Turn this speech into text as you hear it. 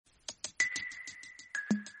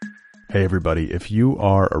Hey everybody, if you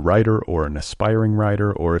are a writer or an aspiring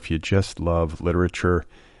writer, or if you just love literature,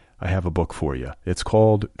 I have a book for you. It's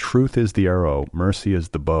called Truth is the Arrow, Mercy is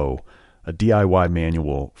the Bow, a DIY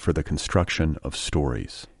manual for the construction of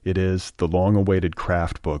stories. It is the long-awaited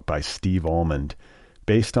craft book by Steve Almond,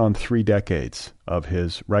 based on 3 decades of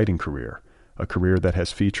his writing career, a career that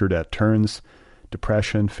has featured at turns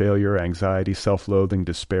depression, failure, anxiety, self-loathing,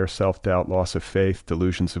 despair, self-doubt, loss of faith,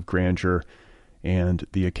 delusions of grandeur, and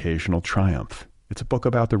the occasional triumph. It's a book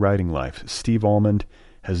about the writing life. Steve Almond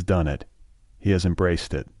has done it. He has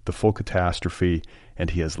embraced it, the full catastrophe, and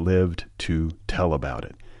he has lived to tell about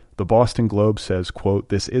it. The Boston Globe says, quote,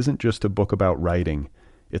 "This isn't just a book about writing,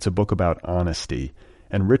 it's a book about honesty."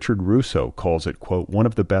 And Richard Russo calls it, quote, "one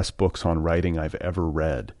of the best books on writing I've ever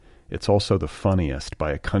read. It's also the funniest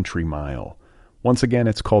by a country mile." Once again,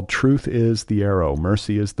 it's called Truth is the Arrow,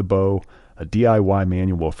 Mercy is the Bow, a DIY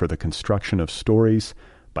manual for the construction of stories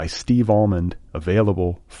by Steve Almond,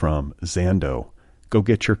 available from Zando. Go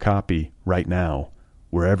get your copy right now,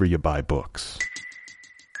 wherever you buy books.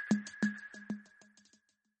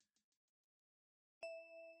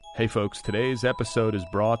 Hey folks, today's episode is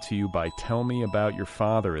brought to you by Tell Me About Your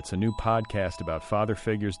Father. It's a new podcast about father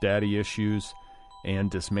figures, daddy issues, and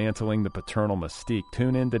dismantling the paternal mystique.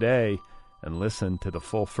 Tune in today and listen to the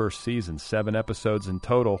full first season, 7 episodes in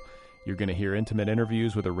total. You're going to hear intimate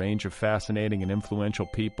interviews with a range of fascinating and influential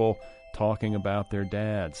people talking about their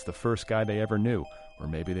dads, the first guy they ever knew, or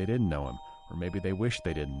maybe they didn't know him, or maybe they wish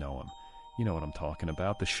they didn't know him. You know what I'm talking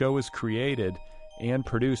about. The show is created and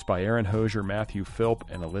produced by Aaron Hosier, Matthew Philp,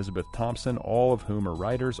 and Elizabeth Thompson, all of whom are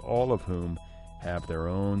writers, all of whom have their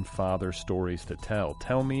own father stories to tell.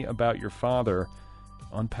 Tell Me About Your Father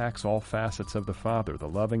unpacks all facets of the father: the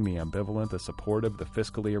loving, the ambivalent, the supportive, the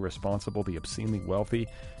fiscally irresponsible, the obscenely wealthy,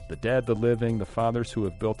 the dead, the living, the fathers who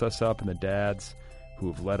have built us up, and the dads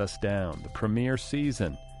who have let us down. The premiere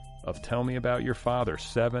season of Tell Me About Your Father,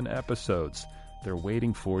 7 episodes. They're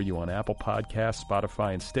waiting for you on Apple Podcasts,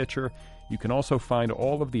 Spotify, and Stitcher. You can also find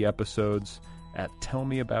all of the episodes at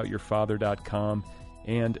tellmeaboutyourfather.com,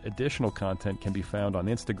 and additional content can be found on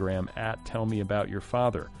Instagram at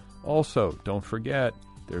tellmeaboutyourfather. Also, don't forget,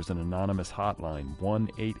 there's an anonymous hotline,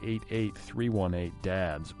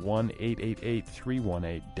 1-888-318-DADS,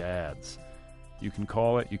 1-888-318-DADS. You can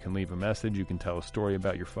call it, you can leave a message, you can tell a story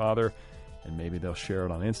about your father, and maybe they'll share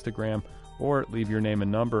it on Instagram, or leave your name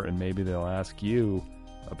and number, and maybe they'll ask you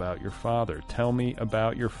about your father. Tell Me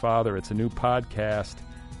About Your Father. It's a new podcast.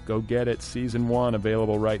 Go get it. Season 1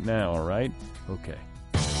 available right now, all right? Okay.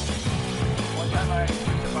 One time I went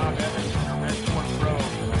to Bob Evans in a Red Fork Road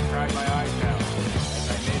and I cried my eyes out as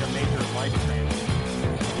I made a major life change.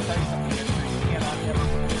 Let me tell you something, mister. You cannot ever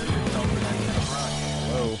prepare yourself for that kind of run.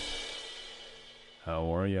 Hello.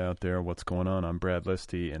 How are you out there? What's going on? I'm Brad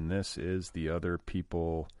Listy, and this is the Other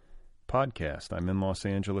People podcast. I'm in Los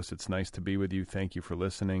Angeles. It's nice to be with you. Thank you for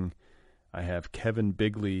listening. I have Kevin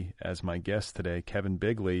Bigley as my guest today. Kevin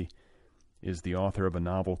Bigley is the author of a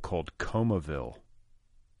novel called Comaville.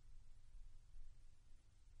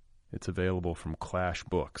 It's available from Clash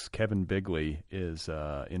Books. Kevin Bigley is,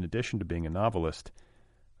 in addition to being a novelist,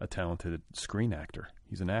 a talented screen actor.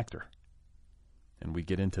 He's an actor. And we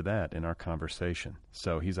get into that in our conversation.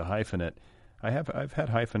 So he's a hyphenate. I've had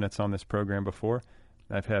hyphenates on this program before.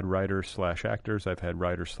 I've had writers/actors. I've had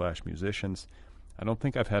writers/musicians. I don't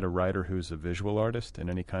think I've had a writer who's a visual artist in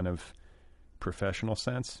any kind of professional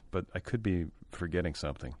sense, but I could be forgetting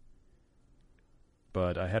something.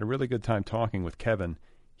 But I had a really good time talking with Kevin.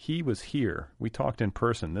 He was here. We talked in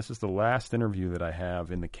person. This is the last interview that I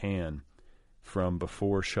have in the can from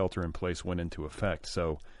before shelter in place went into effect.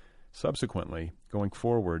 So subsequently, going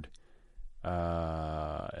forward,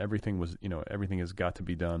 everything has got to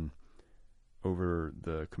be done over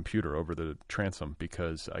the computer, over the transom,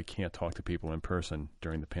 because I can't talk to people in person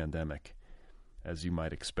during the pandemic, as you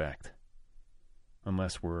might expect.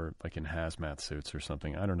 Unless we're like in hazmat suits or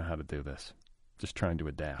something. I don't know how to do this. Just trying to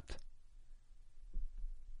adapt.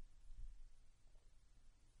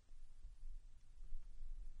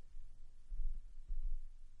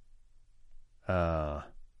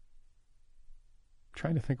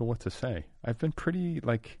 Trying to think of what to say. I've been keeping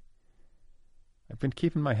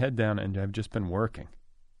my head down, and I've just been working.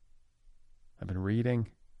 I've been reading.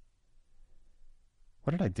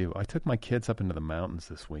 What did I do? I took my kids up into the mountains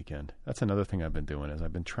this weekend. That's another thing I've been doing, is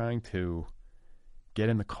I've been trying to get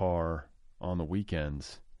in the car on the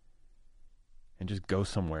weekends and just go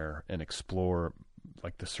somewhere and explore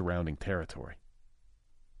like the surrounding territory.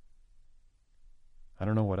 I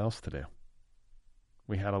don't know what else to do.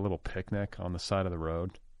 We had a little picnic on the side of the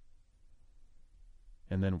road.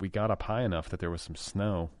 And then we got up high enough that there was some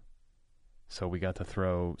snow. So we got to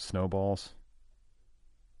throw snowballs.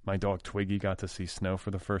 My dog Twiggy got to see snow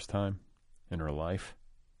for the first time in her life.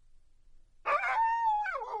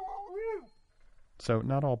 So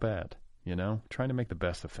not all bad, you know? Trying to make the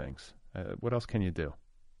best of things. What else can you do?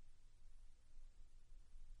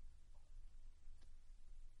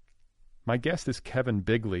 My guest is Kevin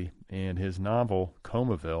Bigley, and his novel,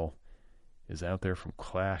 Comaville, is out there from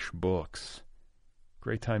Clash Books.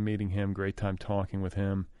 Great time meeting him, great time talking with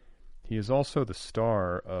him. He is also the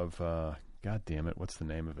star of, God damn it, what's the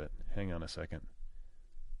name of it? Hang on a second.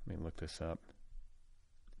 Let me look this up.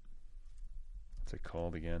 What's it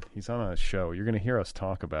called again? He's on a show. You're going to hear us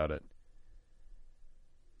talk about it.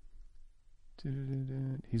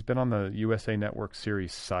 He's been on the USA Network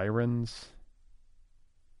series Sirens.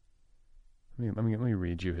 Let me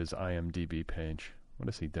read you his IMDb page. What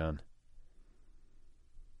has he done?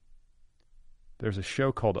 There's a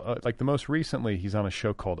show called, like the most recently, he's on a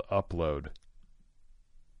show called Upload.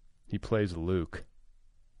 He plays Luke.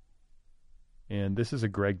 And this is a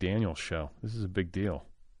Greg Daniels show. This is a big deal.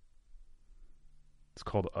 It's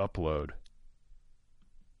called Upload.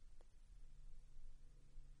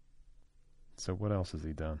 So what else has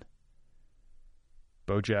he done?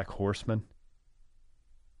 BoJack Horseman.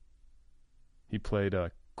 He played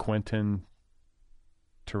Quentin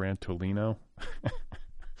Tarantulino.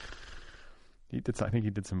 I think he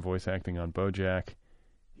did some voice acting on BoJack.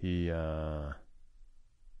 He's done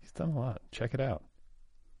a lot. Check it out.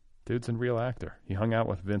 Dude's a real actor. He hung out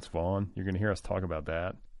with Vince Vaughn. You're going to hear us talk about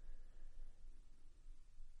that.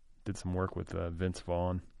 Did some work with Vince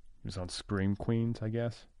Vaughn. He was on Scream Queens, I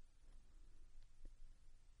guess.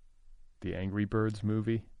 The Angry Birds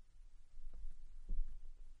movie.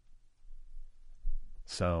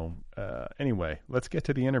 So, anyway, let's get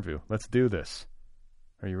to the interview. Let's do this.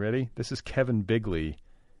 Are you ready? This is Kevin Bigley,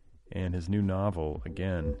 and his new novel,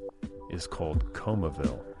 again, is called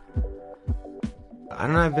Comaville. I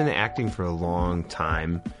don't know, I've been acting for a long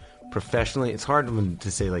time. Professionally, it's hard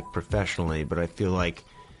to say, like, professionally, but I feel like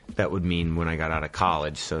that would mean when I got out of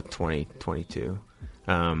college, so 2022.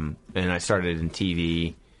 And I started in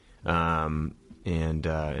TV, and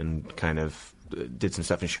kind of did some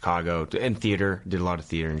stuff in Chicago, and theater, did a lot of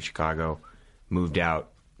theater in Chicago, moved out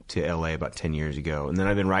to LA about 10 years ago, and then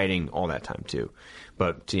I've been writing all that time too.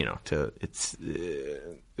 But you know, it's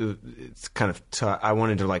kind of I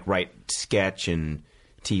wanted to like write sketch and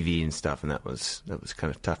TV and stuff, and that was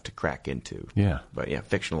kind of tough to crack into. Yeah, but yeah,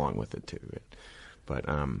 fiction along with it too. But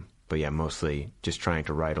yeah, mostly just trying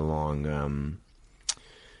to write along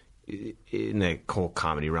in the whole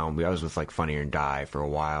comedy realm. I was with like Funny or Die for a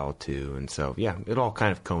while too, and so yeah, it all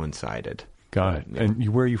kind of coincided. Got it. Yeah. And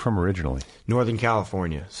where are you from originally? Northern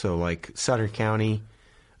California. So like Sutter County.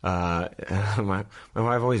 My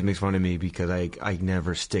wife always makes fun of me because I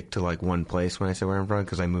never stick to like one place when I say where I'm from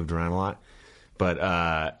because I moved around a lot.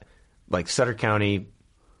 But like Sutter County,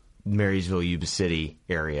 Marysville, Yuba City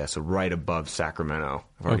area, so right above Sacramento.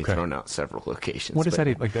 I've already thrown out several locations. What is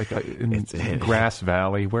that? Like in Grass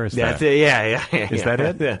Valley? Where is that? That's it. Yeah. Is that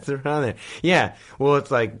it? That's around there. Yeah. Well,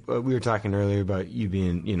 it's like we were talking earlier about you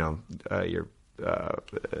being, you know, your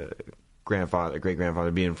great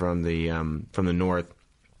grandfather being from the north.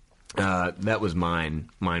 That was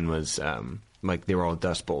mine. Mine was like they were all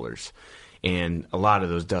Dust Bowlers, and a lot of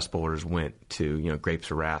those Dust Bowlers went to, you know,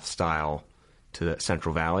 Grapes of Wrath style to the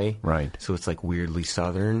Central Valley. Right. So it's like weirdly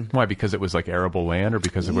southern. Why? Because it was like arable land, or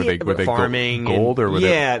because were they farming gold, or were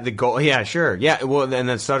they... the gold? Yeah, sure. Yeah. Well, and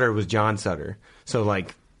then Sutter was John Sutter. So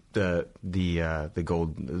like the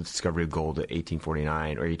gold, the discovery of gold at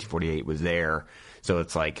 1849 or 1848 was there. So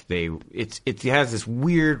it's like it has this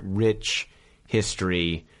weird, rich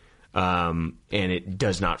history. And it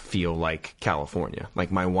does not feel like California.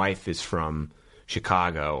 Like my wife is from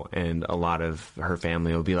Chicago, and a lot of her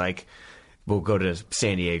family will be like, we'll go to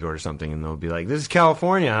San Diego or something, and they'll be like, "This is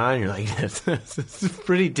California, huh?" And you're like, "This is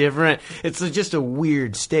pretty different." It's just a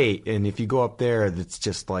weird state, and if you go up there, it's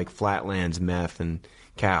just like flatlands, meth, and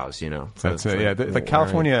cows. You know, so that's it. Like, yeah, the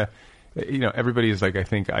California. You know, everybody's like, I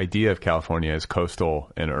think, idea of California is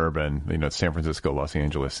coastal and urban. You know, San Francisco, Los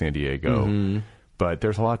Angeles, San Diego. Mm-hmm. But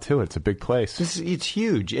there's a lot to it. It's a big place. It's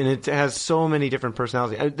huge, and it has so many different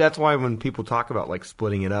personalities. That's why when people talk about like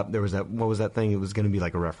splitting it up, there was what was that thing? It was going to be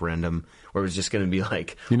like a referendum, or it was just going to be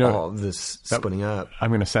like, you know, all this splitting up.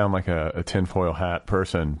 I'm going to sound like a tinfoil hat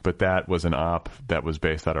person, but that was an op that was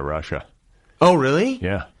based out of Russia. Oh, really?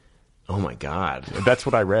 Yeah. Oh my God. That's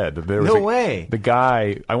what I read. There was no way. The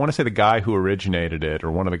guy, I want to say the guy who originated it,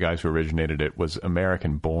 or one of the guys who originated it, was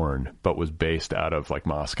American born, but was based out of like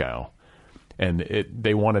Moscow. And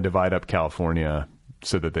they want to divide up California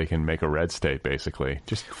so that they can make a red state, basically.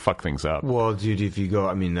 Just fuck things up. Well, dude, if you go,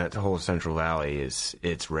 I mean, that whole Central Valley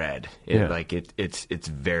it's red. It's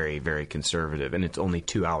very, very conservative, and it's only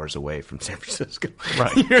 2 hours away from San Francisco.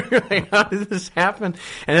 Right. You're like, how did this happen?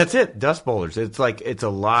 And that's it. Dust bowlers. It's a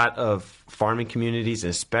lot of farming communities, and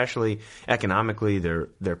especially economically,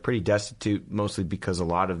 they're pretty destitute, mostly because a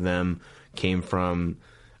lot of them came from,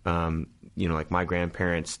 like my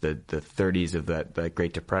grandparents, the 30s of that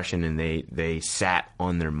Great Depression, and they sat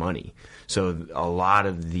on their money. So a lot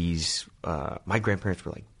of these, my grandparents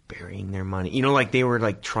were like burying their money. Like they were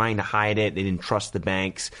like trying to hide it. They didn't trust the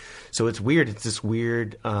banks. So it's weird. It's this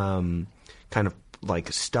weird kind of like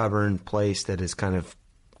a stubborn place that has kind of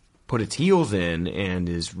put its heels in and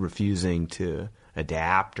is refusing to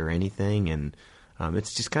adapt or anything. And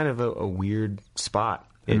it's just kind of a weird spot.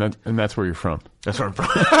 And that's where you're from. That's where I'm from.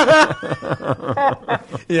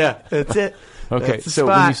 Yeah, that's it. Okay, that's so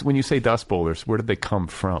when you say dust bowlers, where did they come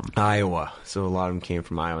from? Iowa. So a lot of them came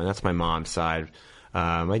from Iowa, and that's my mom's side.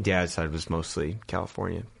 My dad's side was mostly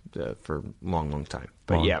California for a long, long time.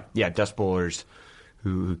 But yeah, dust bowlers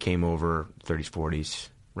who came over 30s, 40s,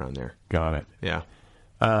 around there. Got it. Yeah.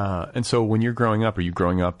 And so when you're growing up, are you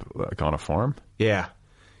growing up like on a farm? Yeah.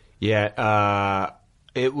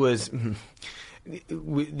 It was. It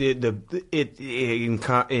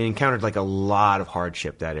encountered like a lot of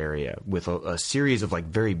hardship, that area, with a series of like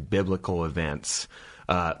very biblical events,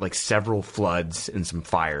 like several floods and some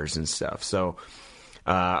fires and stuff. So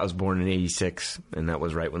I was born in '86, and that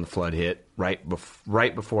was right when the flood hit, right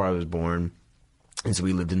before I was born. And so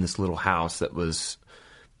we lived in this little house that was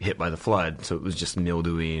hit by the flood, so it was just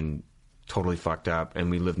mildewy and totally fucked up. And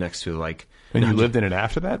we lived next to like. And you lived in it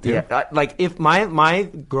after that, too? Yeah, like if my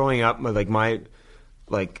growing up, like my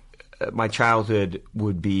childhood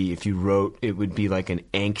would be, if you wrote, it would be like an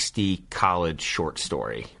angsty college short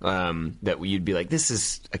story that you'd be like, this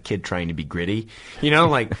is a kid trying to be gritty.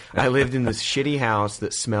 Like I lived in this shitty house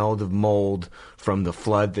that smelled of mold from the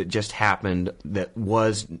flood that just happened, that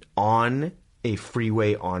was on a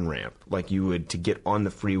freeway on-ramp. Like to get on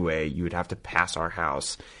the freeway, you would have to pass our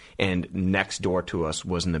house. And next door to us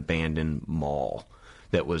was an abandoned mall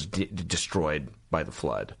that was destroyed by the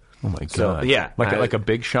flood. Oh my god! So, yeah, like a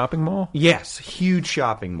big shopping mall. Yes, huge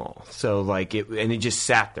shopping mall. So like it just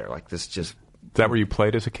sat there like this. Just is that where you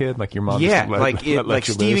played as a kid? Like your mom? Yeah, just let like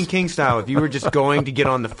you Stephen lose? King style. If you were just going to get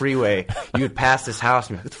on the freeway, you would pass this house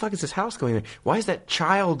and be like, what the fuck is this house going there? Why is that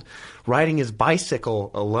child riding his bicycle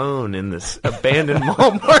alone in this abandoned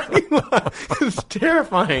mall parking lot? It's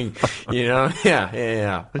terrifying. Yeah.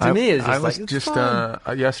 But to me, it's just fun.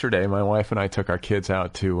 Yesterday, my wife and I took our kids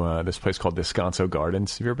out to this place called Descanso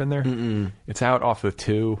Gardens. Have you ever been there? Mm-mm. It's out off the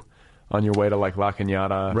 2 on your way to like La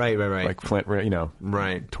Cañada. Right. Like Flint,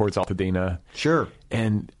 right. Towards Altadena. Sure.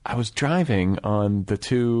 And I was driving on the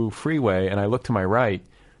 2 freeway, and I looked to my right,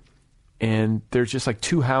 and there's just like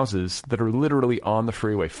 2 houses that are literally on the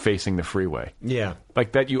freeway, facing the freeway. Yeah.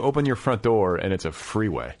 Like that, you open your front door, and it's a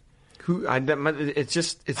freeway. It's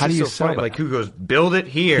just how do you so sell funny. that? Like who goes build it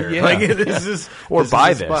here? Yeah. Like this is or this buy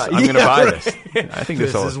is this. spot. I'm going to buy right. this. I think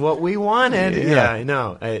this is what we wanted. Yeah, I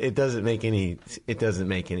know. It doesn't make any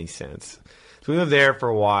sense. So we lived there for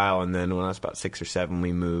a while, and then when I was about 6 or 7,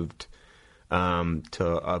 we moved to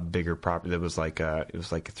a bigger property that was like it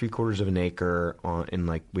was like 3/4 of an acre and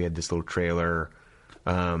like we had this little trailer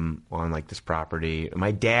on like this property.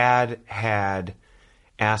 My dad had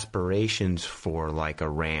aspirations for like a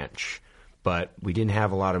ranch, but we didn't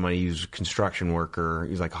have a lot of money. He was a construction worker.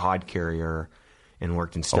 He was like a hod carrier and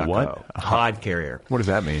worked in stucco. A what? A hod carrier. What does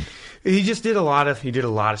that mean? He just did a lot of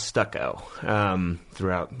stucco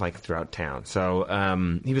throughout town.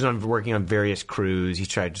 So he was working on various crews. He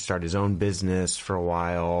tried to start his own business for a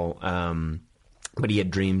while, but he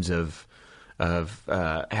had dreams of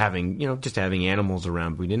having just having animals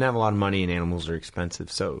around. But we didn't have a lot of money, and animals are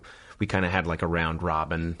expensive. So we kind of had like a round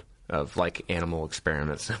robin of like animal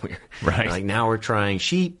experiments. Right. Like now we're trying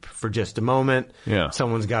sheep for just a moment. Yeah.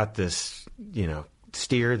 Someone's got this,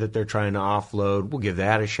 steer that they're trying to offload. We'll give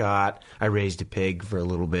that a shot. I raised a pig for a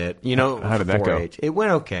little bit. How did that go? 4-H. It went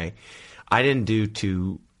okay. I didn't do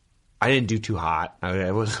too hot.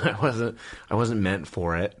 I wasn't meant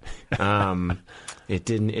for it. It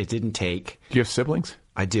didn't take. Do you have siblings?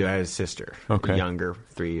 I do. I have a sister. Okay. Younger,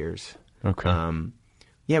 3 years. Okay.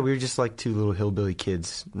 Yeah, we were just like 2 little hillbilly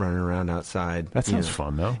kids running around outside. That sounds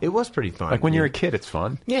fun, though. It was pretty fun. Like when you're a kid, it's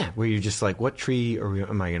fun. Yeah, where you're just like, what tree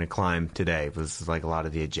am I going to climb today? Was like a lot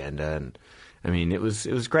of the agenda, and I mean, it was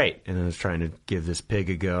great. And I was trying to give this pig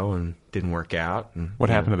a go, and didn't work out. And, what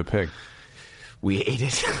happened to the pig? We ate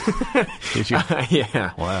it. Did you?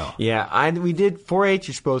 Yeah. Wow. Yeah, we did 4-H.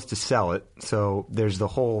 You're supposed to sell it, so there's the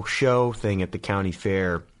whole show thing at the county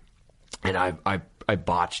fair, and I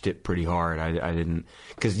botched it pretty hard. I didn't,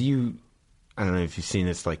 because I don't know if you've seen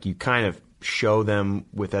this, like you kind of show them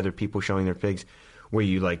with other people showing their pigs, where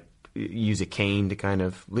you like use a cane to kind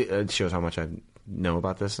of, it shows how much I know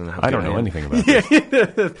about this and how I don't know anything about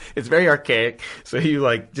this. It's very archaic. So you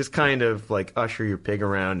like just kind of like usher your pig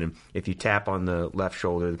around, and if you tap on the left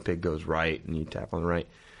shoulder, the pig goes right, and you tap on the right.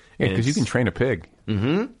 Yeah, because you can train a pig.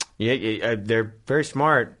 Mm-hmm. Yeah, they're very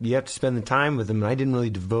smart. You have to spend the time with them, and I didn't really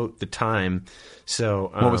devote the time.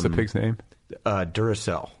 So what was the pig's name?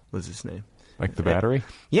 Duracell was his name. Like the battery?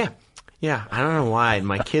 Yeah. Yeah, I don't know why. In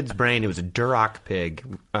my kid's brain, it was a Duroc pig,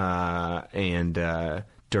 and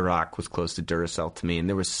Duroc was close to Duracell to me. And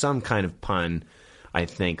there was some kind of pun, I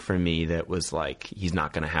think, for me that was like, he's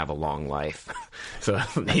not going to have a long life. So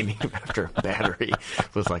naming him after a battery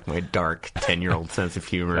was like my dark 10-year-old sense of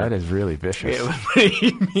humor. That is really vicious. It was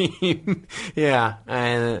pretty mean. Yeah,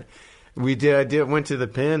 and we went to the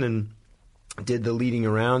pen and did the leading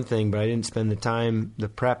around thing, but I didn't spend the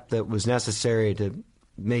prep that was necessary to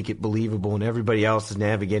make it believable, and everybody else is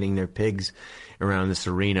navigating their pigs around this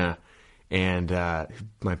arena, and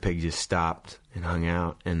my pig just stopped and hung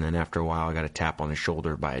out, and then after a while I got a tap on the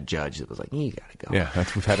shoulder by a judge that was like, you gotta go. Yeah,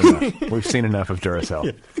 we've had enough. We've seen enough of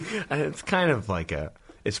Duracell. Yeah. It's kind of like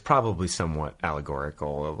it's probably somewhat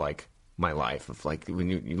allegorical of like my life, of like when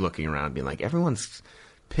you're looking around being like, everyone's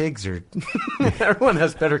pigs are everyone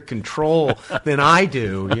has better control than I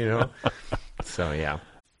do, you know. So yeah.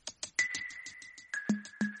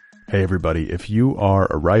 Hey everybody, if you are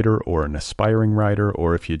a writer or an aspiring writer,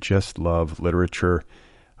 or if you just love literature,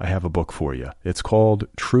 I have a book for you. It's called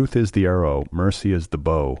Truth is the Arrow, Mercy is the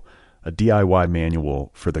Bow, a DIY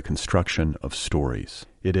manual for the construction of stories.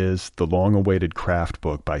 It is the long-awaited craft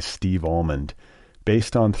book by Steve Almond,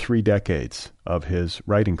 based on 3 decades of his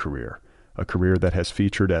writing career, a career that has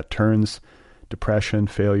featured at turns depression,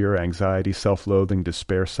 failure, anxiety, self-loathing,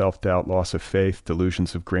 despair, self-doubt, loss of faith,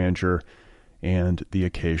 delusions of grandeur, and the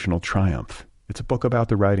occasional triumph. It's a book about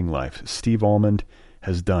the writing life. Steve Almond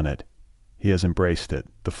has done it. He has embraced it,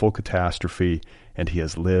 the full catastrophe, and he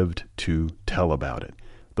has lived to tell about it.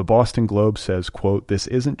 The Boston Globe says, quote, "This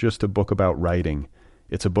isn't just a book about writing,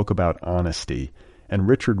 it's a book about honesty." And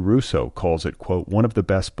Richard Russo calls it, quote, "one of the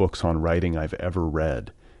best books on writing I've ever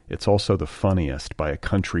read. It's also the funniest by a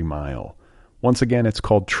country mile." Once again, it's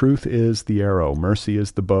called Truth is the Arrow, Mercy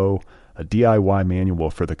is the Bow, a DIY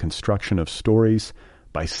manual for the construction of stories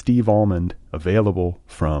by Steve Almond, available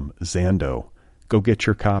from Zando. Go get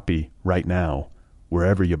your copy right now,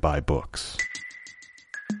 wherever you buy books.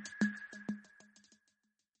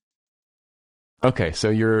 Okay, so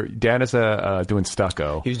your dad is doing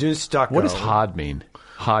stucco. He was doing stucco. What does hod mean?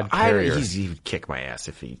 Hod carrier. He would kick my ass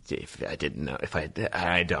if I didn't know.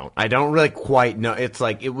 I don't really quite know. It's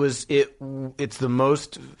like it's the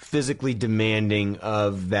most physically demanding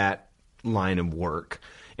of that line of work,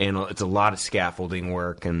 and it's a lot of scaffolding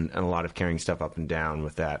work and a lot of carrying stuff up and down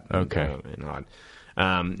with that. Okay.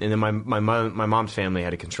 And then my mom's family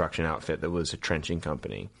had a construction outfit that was a trenching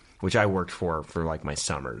company, which I worked for like my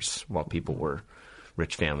summers while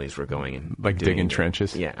rich families were going and like digging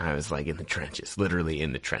trenches. Yeah, I was like in the trenches, literally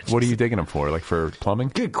in the trenches. What are you digging them for? Like for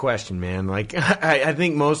plumbing? Good question, man. Like I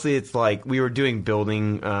think mostly it's like we were doing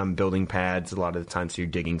building pads a lot of the time, so you're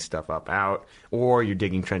digging stuff out, or you're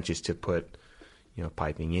digging trenches to put,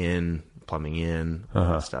 piping in, plumbing in,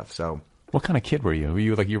 stuff. So, what kind of kid were you? Were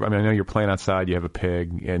you like I know you're playing outside. You have a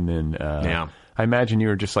pig, and then yeah. I imagine you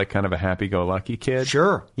were just like kind of a happy-go-lucky kid.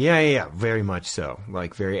 Sure. Yeah. Very much so.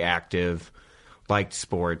 Like very active. Liked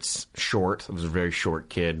sports, short. I was a very short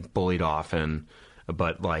kid, bullied often,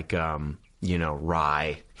 but like,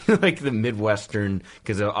 wry, like the Midwestern,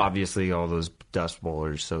 because obviously all those dust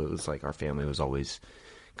bowlers. So it was like our family was always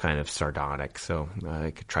kind of sardonic. So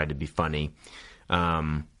I tried to be funny.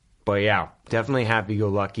 But yeah, definitely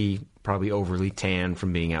happy-go-lucky, probably overly tan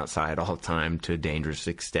from being outside all the time to dangerous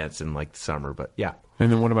extents in like the summer. But yeah.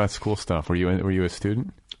 And then what about school stuff? Were you a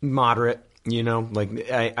student? Moderate.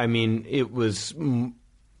 I mean, it was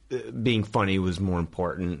being funny was more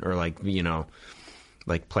important, or like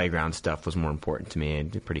playground stuff was more important to me.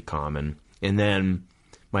 It's pretty common. And then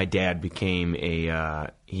my dad became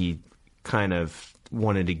he kind of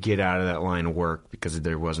wanted to get out of that line of work because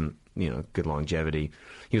there wasn't, good longevity.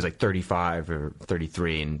 He was like 35 or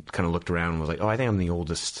 33 and kind of looked around and was like, oh, I think I'm the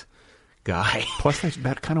oldest guy. Plus,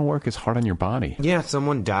 that kind of work is hard on your body. Yeah,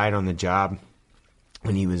 someone died on the job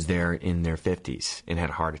when he was there in their 50s and had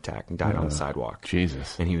a heart attack and died on the sidewalk.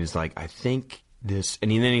 Jesus. And he was like, I think this,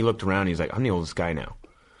 and then he looked around. He's like, I'm the oldest guy now.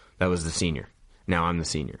 That was the senior. Now I'm the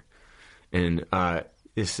senior. And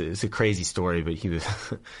this is a crazy story, but he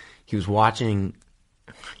was watching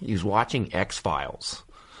X-Files,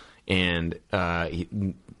 and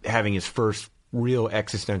having his first real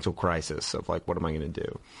existential crisis of like, what am I going to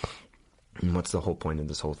do? And what's the whole point of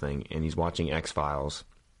this whole thing? And he's watching X-Files,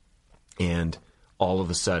 and all of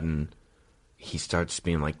a sudden, he starts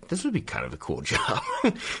being like, this would be kind of a cool job.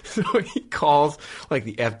 So he calls like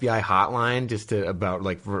the FBI hotline about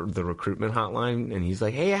like the recruitment hotline, and he's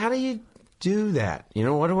like, hey, how do you do that? You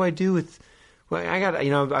know, what do I do with? Well,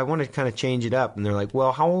 I want to kind of change it up. And they're like,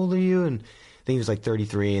 well, how old are you? And I think he was like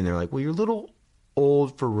 33, and they're like, well, you're a little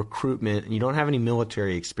old for recruitment, and you don't have any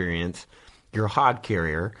military experience. You're a hod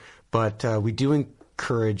carrier, but we do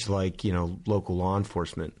encourage like local law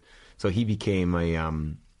enforcement. So he became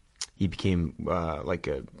like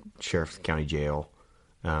a sheriff's county jail,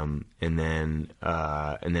 and then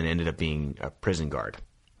ended up being a prison guard.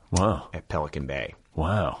 Wow. At Pelican Bay.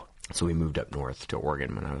 Wow. So we moved up north to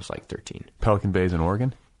Oregon when I was like 13. Pelican Bay's in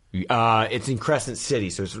Oregon? It's in Crescent City,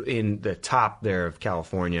 so it's in the top there of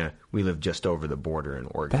California. We live just over the border in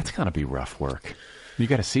Oregon. That's gotta be rough work. You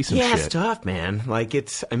got to see some shit. Yeah, it's tough, man. Like a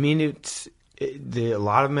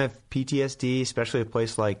lot of them have PTSD, especially a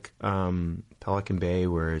place like Pelican Bay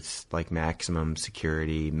where it's like maximum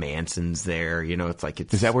security. Manson's there, it's like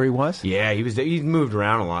it's. Is that where he was? Yeah, he was. He moved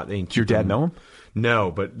around a lot. Did your dad know him? No,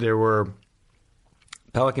 but there were.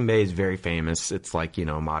 Pelican Bay is very famous. It's like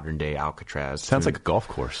modern day Alcatraz. Sounds like a golf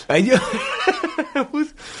course. I'll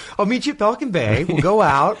meet you at Pelican Bay. We'll go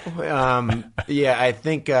out. I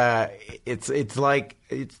think it's like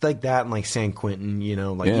that in like San Quentin.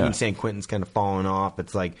 Even San Quentin's kind of fallen off.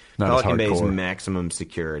 It's like not Pelican Bay's maximum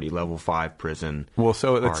security, level 5 prison. Well,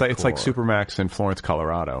 so it's like Supermax in Florence,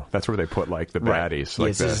 Colorado. That's where they put like the baddies. Right.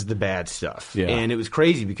 Yes, this is the bad stuff. Yeah. And it was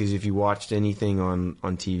crazy because if you watched anything on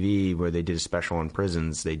TV where they did a special on prisons,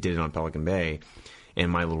 they did it on Pelican Bay. In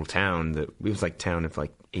my little town, it was like town of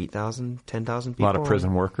like 8,000, 10,000 people. A lot of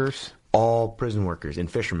prison workers? All prison workers and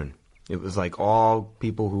fishermen. It was like all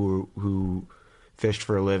people who fished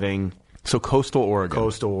for a living. So coastal Oregon.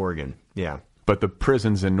 Coastal Oregon, yeah. But the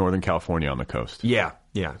prisons in Northern California on the coast. Yeah.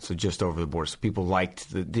 So just over the border. So people they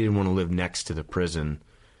didn't want to live next to the prison.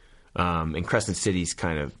 And Crescent City's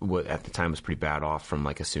kind of, at the time, was pretty bad off from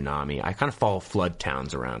like a tsunami. I kind of follow flood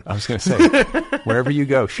towns around. I was going to say, wherever you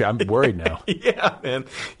go, I'm worried now. Yeah, man.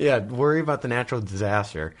 Yeah, worry about the natural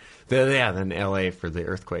disaster. Then L.A. for the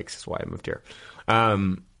earthquakes is why I moved here.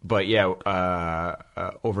 But yeah,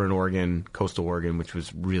 over in Oregon, coastal Oregon, which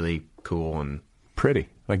was really cool and pretty.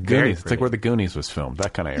 Like Goonies. It's like where the Goonies was filmed,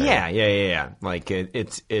 that kind of area. Yeah. Like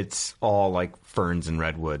it's all like ferns and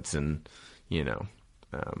redwoods and,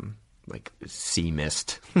 like sea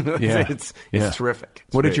mist. Yeah. It's terrific.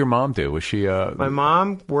 What did your mom do? Was she My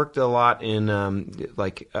mom worked a lot in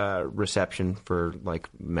reception for like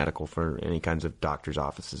medical for any kinds of doctor's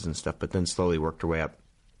offices and stuff, but then slowly worked her way up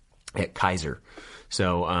at Kaiser.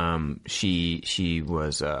 So she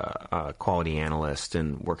was a quality analyst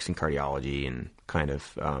and works in cardiology and kind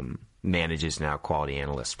of manages now quality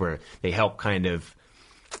analysts where they help kind of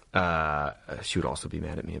she would also be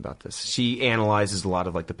mad at me about this. She analyzes a lot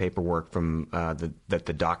of like the paperwork from that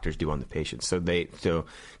the doctors do on the patients. So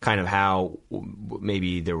kind of how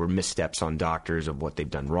maybe there were missteps on doctors of what they've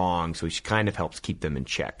done wrong. So she kind of helps keep them in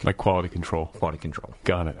check. Like quality control. Quality control.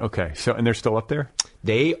 Got it. Okay. So and they're still up there?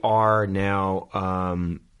 They are now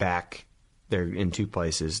back. They're in two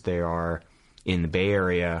places. They are in the Bay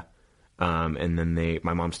Area, and then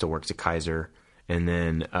my mom still works at Kaiser, and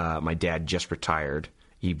then my dad just retired.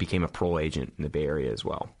 He became a parole agent in the Bay Area as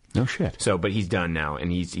well. No shit. So, but he's done now,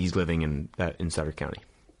 and he's living in Sutter County.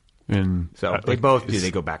 So they both do.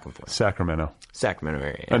 They go back and forth. Sacramento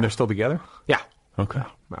area. Yeah. And they're still together? Yeah. Okay.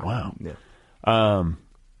 Wow. Yeah.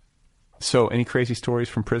 So any crazy stories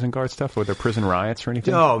from prison guard stuff? Were there prison riots or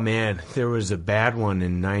anything? Oh, man. There was a bad one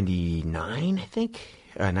in 99, I think.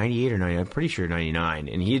 98 or 90. I'm pretty sure 99.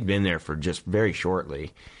 And he had been there for just very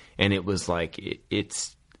shortly. And it was like,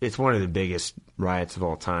 it's one of the biggest riots of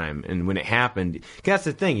all time. And when it happened, that's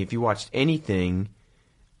the thing. If you watched anything,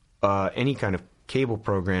 any kind of cable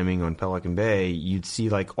programming on Pelican Bay, you'd see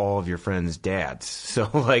like all of your friends' dads. So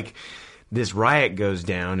like this riot goes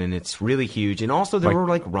down and it's really huge. And also there were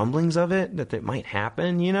like rumblings of it that might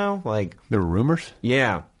happen, like there were rumors.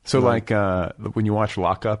 Yeah. So like when you watch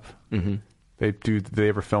Lockup, mm-hmm. Did they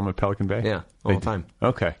ever film at Pelican Bay? Yeah, all the time.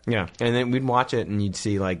 Okay. Yeah, and then we'd watch it and you'd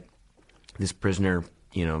see like this prisoner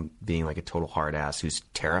being like a total hard ass who's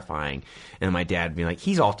terrifying. And my dad being like,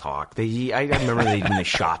 he's all talk. I remember when they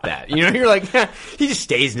shot that. You're like, he just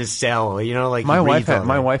stays in his cell. Like my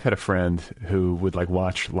wife had a friend who would like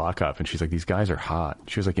watch Lock Up, and she's like, these guys are hot.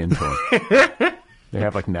 She was like into them. They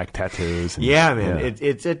have like neck tattoos. And, yeah, man, yeah.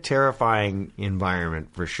 It's a terrifying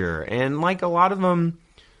environment for sure. And like a lot of them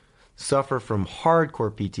suffer from hardcore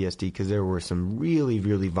PTSD because there were some really,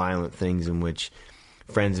 really violent things in which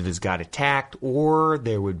friends of his got attacked, or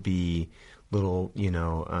there would be little,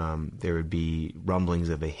 there would be rumblings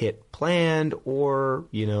of a hit planned, or,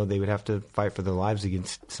 they would have to fight for their lives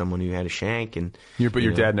against someone who had a shank. And But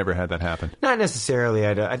your dad never had that happen? Not necessarily.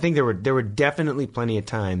 I think there were definitely plenty of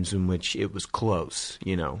times in which it was close,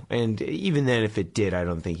 and even then, if it did, I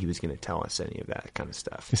don't think he was going to tell us any of that kind of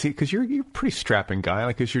stuff. You see, because you're a pretty strapping guy.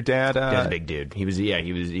 Like, is your dad... Dad's a big dude. He was,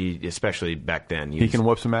 especially back then. He can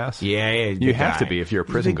whoop some ass? Yeah. You have to be if you're a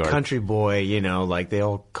prison guard. Country boy, like they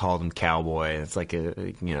all called him cowboy. It's like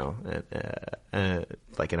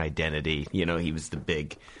like an identity. He was the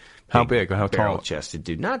big. How big? How tall? Barrel-chested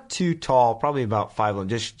dude. Not too tall. Probably about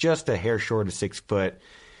 5'11". Just a hair short of 6 foot.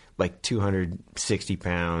 Like 260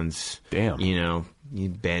 pounds. Damn. He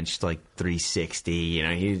benched like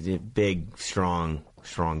 360. He's a big, strong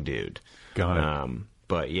dude. Got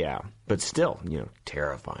it. But still,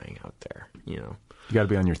 terrifying out there. You got to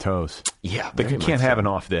be on your toes. Yeah, like you can't have an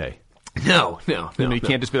off day. No. You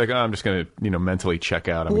can't just be like, oh, I'm just going to, mentally check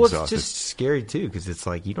out. I'm It's exhausted. just scary too, because it's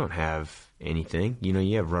like you don't have anything.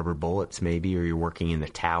 You have rubber bullets maybe, or you're working in the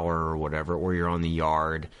tower or whatever, or you're on the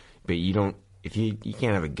yard, but you don't. If you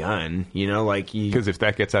can't have a gun, because if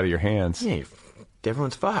that gets out of your hands, yeah,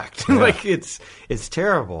 everyone's fucked. Yeah. Like it's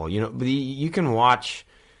terrible. But you can watch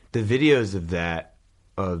the videos of that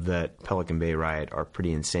Pelican Bay riot are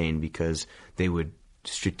pretty insane because they would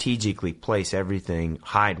strategically place everything,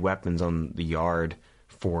 hide weapons on the yard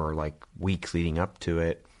for like weeks leading up to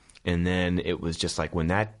it, and then it was just like when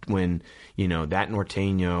that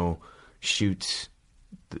Norteño shoots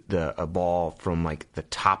a ball from like the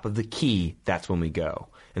top of the key, that's when we go.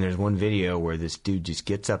 And there's one video where this dude just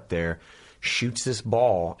gets up there, shoots this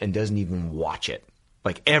ball, and doesn't even watch it.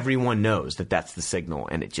 Like everyone knows that that's the signal,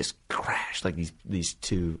 and it just crashed like these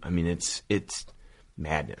two. I mean, it's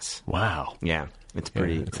madness. Wow. Yeah. It's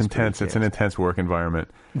pretty. It's intense. It's an intense work environment.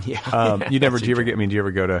 Yeah. Do you ever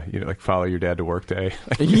go to follow your dad to work day?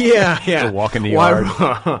 Yeah. Or walk in the yard.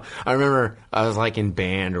 I remember I was like in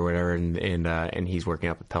band or whatever, and he's working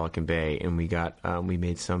up at Pelican Bay, and we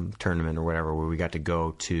made some tournament or whatever where we got to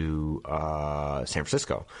go to San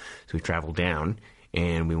Francisco. So we traveled down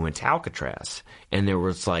and we went to Alcatraz, and there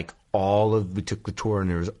was like we took the tour, and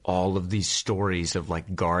there was all of these stories of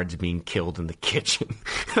like guards being killed in the kitchen.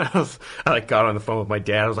 I got on the phone with my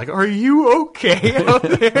dad. I was like, "Are you okay out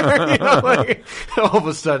there?" All of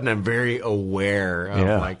a sudden, I'm very aware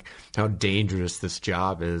of like how dangerous this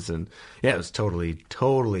job is, and it was totally,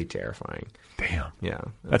 totally terrifying. Damn. Yeah,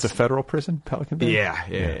 that's a federal prison, Pelican Bay.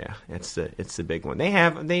 Yeah. It's the big one. They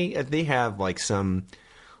have like some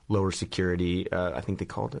lower security, I think they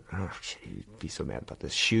called it. Oh, shit, you'd be so mad about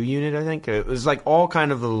this. SHU unit, I think. It was like all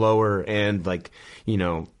kind of the lower end, like,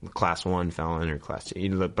 class 1 felon or class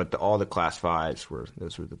 2. But all the class 5s were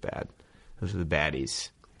the baddies.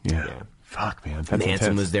 Yeah. Fuck, man. That's Manson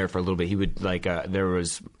intense. was there for a little bit. He would, there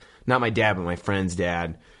was, not my dad, but my friend's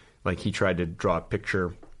dad, like, he tried to draw a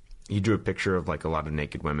picture. He drew a picture of, like, a lot of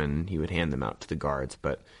naked women. He would hand them out to the guards,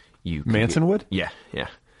 but Manson would? Yeah.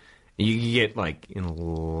 You could get like in a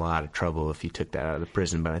lot of trouble if you took that out of the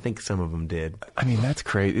prison, but I think some of them did. I mean, that's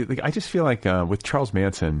crazy. Like, I just feel like with Charles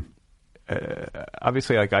Manson,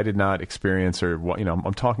 obviously, like I did not experience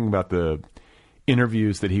I'm talking about the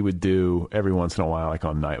interviews that he would do every once in a while, like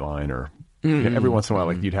on Nightline, or every once in a while,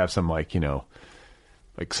 like you'd have some like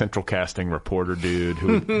central casting reporter dude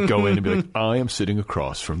who would go in and be like, I am sitting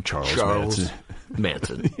across from Charles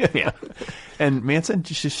Manson. Yeah. And Manson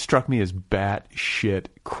just struck me as batshit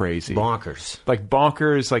crazy. Bonkers. Like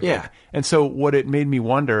bonkers. Like, yeah. And so what it made me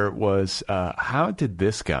wonder was, how did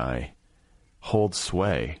this guy hold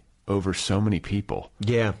sway over so many people?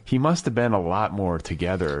 Yeah. He must have been a lot more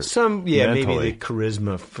together. Maybe mentally. the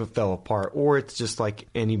charisma fell apart, or it's just like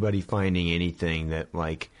anybody finding anything that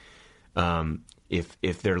like,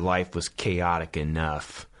 if their life was chaotic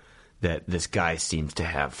enough that this guy seems to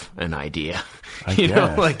have an idea.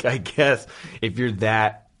 I guess if you're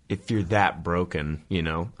that broken,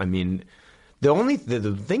 I mean,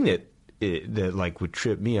 the thing that like would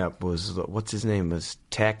trip me up was, what's his name, was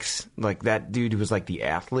Tex, like that dude who was like the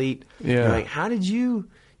athlete. Yeah. Like, how did you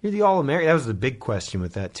You're the All-American. That was the big question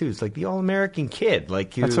with that too. It's like the All-American kid.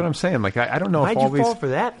 Like that's what I'm saying. Like I don't know why'd if all you these fall for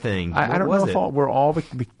that thing. I don't know if were all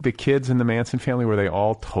the kids in the Manson family, were they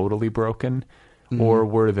all totally broken, or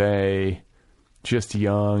were they just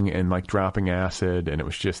young and like dropping acid, and it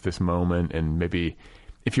was just this moment? And maybe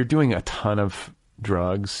if you're doing a ton of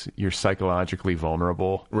drugs, you're psychologically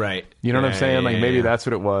vulnerable, right? You know what I'm saying? Like maybe that's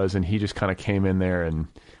what it was, and he just kind of came in there and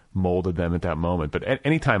molded them at that moment. But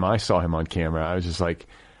anytime I saw him on camera, I was just like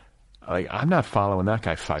I'm not following that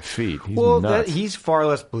guy 5 feet. He's nuts. He's far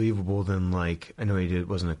less believable than like, I know he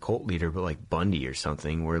wasn't a cult leader, but like Bundy or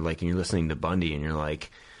something, where like you're listening to Bundy and you're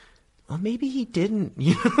like, well, maybe he didn't.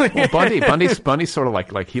 Well, Bundy's sort of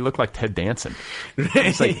like he looked like Ted Danson.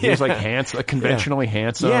 It's like he was like handsome, like conventionally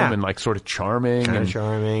handsome, and like sort of charming. Kind of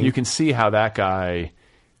charming. You can see how that guy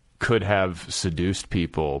could have seduced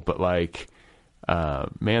people, but like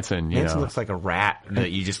Manson looks like a rat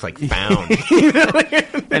that you just like found.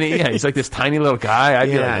 And he's like this tiny little guy. I'd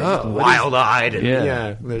be like, wild-eyed.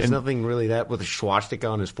 There's nothing really that with a swastika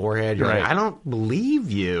on his forehead. You're like, I don't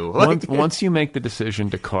believe you. Once you make the decision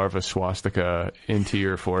to carve a swastika into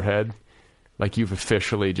your forehead, like you've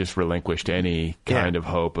officially just relinquished any kind of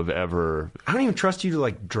hope of ever. I don't even trust you to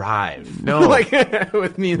like drive. No, like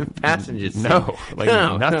with me in the passenger seat. No,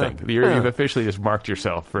 nothing. You've officially just marked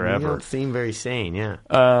yourself forever. You don't seem very sane. Yeah.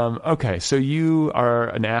 Okay, so you are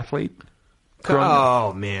an athlete.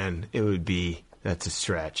 Oh man, that's a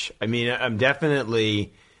stretch. I mean, I'm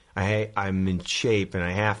definitely. I'm in shape, and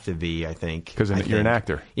I have to be. I think because you're an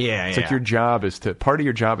actor. Yeah, it's like your job is to. Part of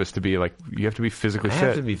your job is to be like you have to be physically fit. I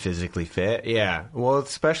have to be physically fit. Yeah. Well,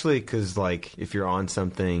 especially because like if you're on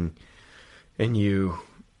something, and you.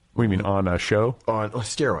 What do you mean on a show? On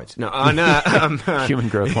steroids? No, on human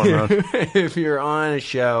growth hormone. If you're on a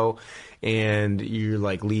show. And you're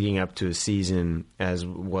like leading up to a season, as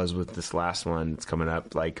was with this last one that's coming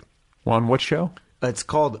up. Like, on what show? It's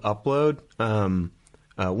called Upload.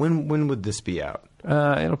 When would this be out?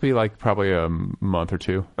 It'll be like probably a month or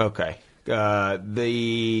two. Okay. Then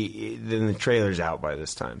the trailer's out by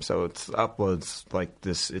this time, so it's Upload's like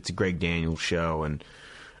this. It's a Greg Daniels show, and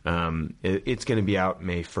it's going to be out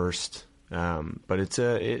May 1st. But it's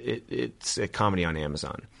a comedy on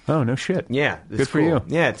Amazon. Oh, no shit. Yeah. Good for you.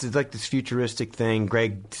 Yeah, it's like this futuristic thing.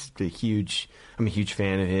 Greg's I'm a huge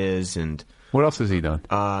fan of his. And what else has he done?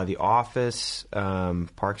 The Office,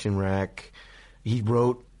 Parks and Rec. He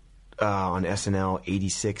wrote on SNL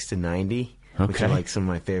 86 to 90, which are like some of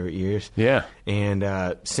my favorite years. Yeah.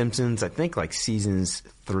 And Simpsons, I think like seasons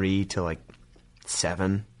 3 to like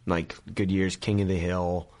 7, like good years. King of the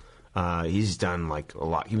Hill. He's done like a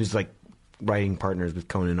lot. He was like writing partners with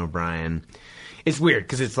Conan O'Brien. It's weird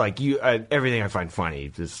because it's like everything I find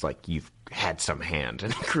funny is like you've had some hand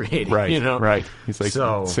in creating, right? You know, right? He's like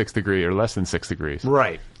 6 degrees or less than 6 degrees,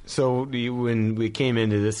 right? So when we came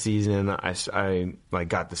into this season, I like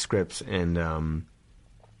got the scripts and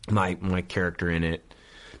my character in it.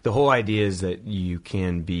 The whole idea is that you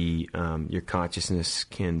can be your consciousness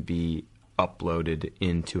can be uploaded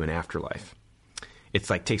into an afterlife. It's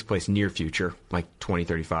like takes place near future, like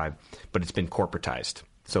 2035, but it's been corporatized.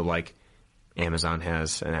 So like Amazon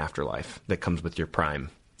has an afterlife that comes with your Prime,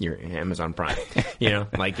 your Amazon Prime. You know,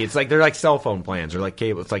 like it's like they're like cell phone plans or like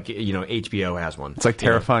cable. It's like HBO has one. It's like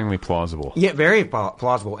terrifyingly plausible. Yeah, very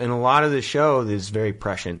plausible. And a lot of the show is very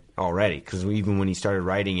prescient already because even when he started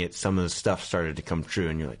writing it, some of the stuff started to come true,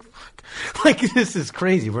 and you're like, fuck, like this is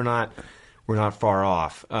crazy. We're not far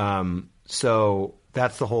off. So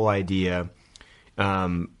that's the whole idea.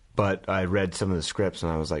 But I read some of the scripts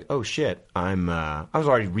and I was like, oh shit, I was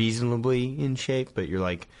already reasonably in shape, but you're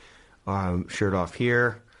like, shirt off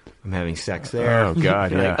here, I'm having sex there. Oh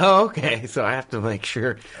God, yeah. Like, oh, okay. So I have to make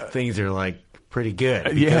sure things are like pretty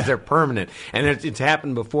good because they're permanent. And it's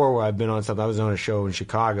happened before where I've been on something. I was on a show in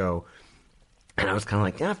Chicago and I was kind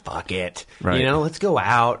of like, fuck it. Right. Let's go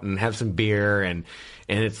out and have some beer. And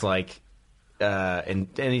it's like, and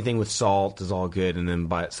anything with salt is all good. And then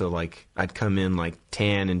I'd come in like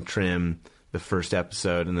tan and trim the first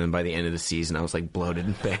episode, and then by the end of the season, I was like bloated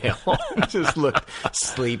and pale, just looked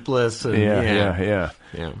sleepless. And, yeah.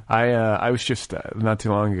 I was just not too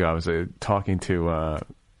long ago. I was talking to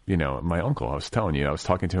my uncle. I was telling you, I was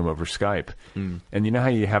talking to him over Skype, and you know how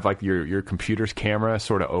you have like your computer's camera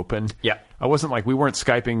sort of open. Yeah. We weren't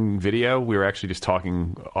Skyping video. We were actually just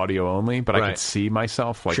talking audio only, but I could see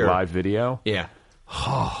myself like live video. Yeah.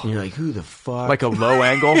 And you're like, who the fuck? Like a low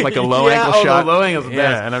angle, like a low Yeah, angle shot. the low angle's the yeah,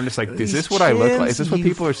 best. and I'm just like, is These this what I look like? Is chins, this what you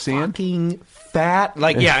people are seeing? Fucking fat.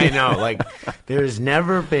 Like, yeah, I know. Like, there's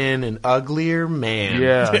never been an uglier man.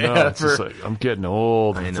 Yeah, no, ever. it's just like, I'm getting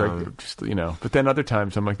old. I It's know. like, just, but then other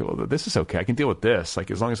times I'm like, well, this is okay. I can deal with this. Like,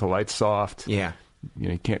 as long as the light's soft. Yeah.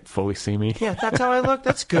 You can't fully see me. Yeah, that's how I look.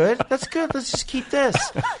 That's good. That's good. Let's just keep this.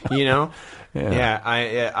 Yeah.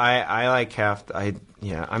 I like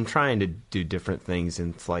I'm trying to do different things,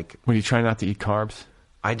 and it's like When you try not to eat carbs,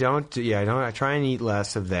 I don't. I try and eat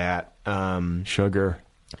less of that. sugar.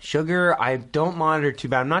 Sugar, I don't monitor too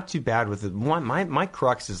bad. I'm not too bad with it. My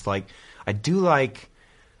crux is like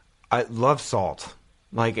I love salt.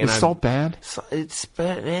 Like, and Is salt bad? It's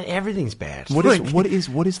bad. Everything's bad. What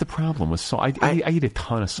is the problem with salt? I eat a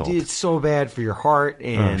ton of salt. Dude, it's so bad for your heart,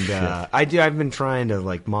 and shit. I've been trying to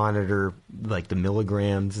like monitor like the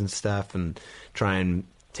milligrams and stuff, and try and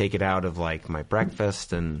take it out of like my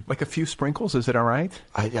breakfast, and Like a few sprinkles, is it all right?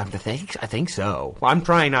 I think so. I'm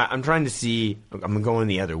trying to see. I'm going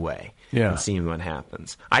the other way. Yeah. And seeing what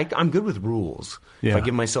happens. I'm good with rules. Yeah. If I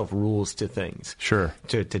give myself rules to things. Sure.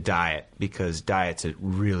 To diet, because diet's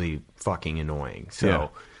really fucking annoying. So Yeah.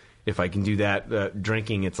 if I can do that,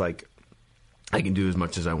 drinking, it's like I can do as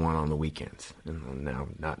much as I want on the weekends, and now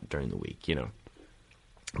not during the week,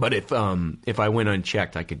 But if I went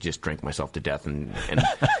unchecked, I could just drink myself to death and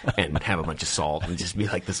have a bunch of salt and just be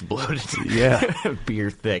like this bloated,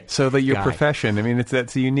 beer thick. So that your guy. profession, I mean,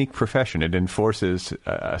 that's a unique profession. It enforces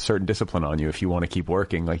a certain discipline on you if you want to keep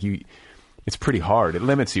working. Like it's pretty hard. It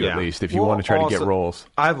limits you at least if you want to try to get roles.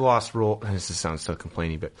 I've lost roles. This sounds so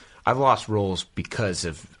complaining, but I've lost roles because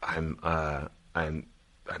of I'm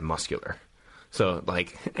muscular. So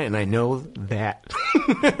like, and I know that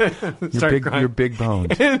You're big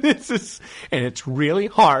boned. and it's really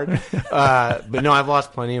hard. But no, I've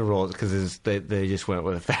lost plenty of roles because they just went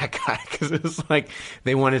with a fat guy because it was like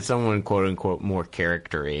they wanted someone quote unquote more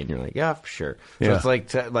charactery, and you're like, yeah, for sure. So Yeah.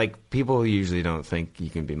 it's like people usually don't think you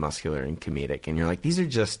can be muscular and comedic, and you're like, these are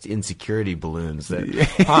just insecurity balloons that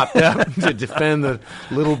popped up to defend the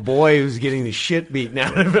little boy who's getting the shit beaten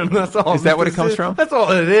out of him. That's all. Is that what it comes from? That's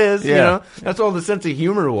all it is. Yeah. That's all the sense of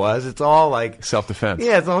humor was. It's all like Self-defense.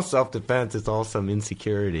 Yeah, it's all self-defense. It's all some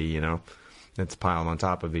insecurity, that's piled on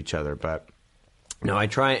top of each other. But no, I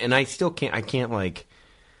try, and I still can't. I can't like.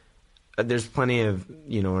 There's plenty of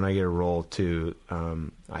when I get a role too.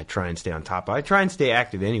 I try and stay on top. I try and stay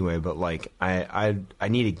active anyway. But like I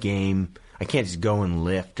need a game. I can't just go and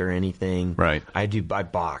lift or anything. Right. I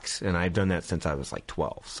box, and I've done that since I was like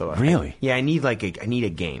 12. So Really? I need I need a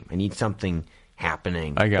game. I need something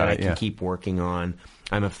happening I got that it, I can yeah. keep working on.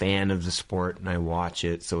 I'm a fan of the sport and I watch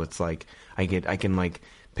it, so it's like I can like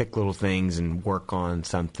pick little things and work on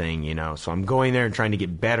something, So I'm going there and trying to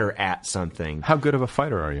get better at something. How good of a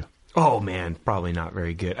fighter are you? Oh man, probably not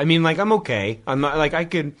very good. I mean, like I'm okay. I'm not like I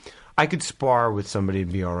could spar with somebody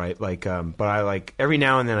and be all right. Like, but I like every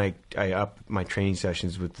now and then I up my training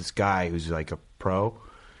sessions with this guy who's like a pro.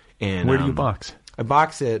 And Where do you box? I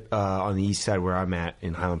box it on the east side where I'm at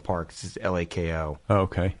in Highland Park. It's LAKO. Oh,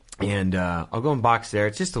 okay. And I'll go and box there.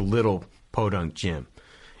 It's just a little podunk gym.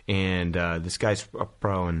 And this guy's a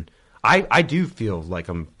pro, and I do feel like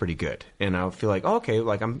I'm pretty good. And I feel like, okay,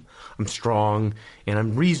 like I'm strong, and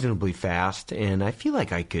I'm reasonably fast, and I feel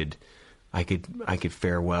like I could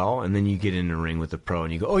fare well. And then you get in the ring with a pro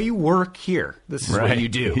and you go, oh, you work here. This is Right. what you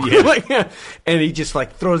do. Yeah. And he just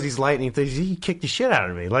like throws these lightning things. He kicked the shit out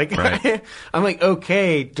of me. Like, Right. I'm like,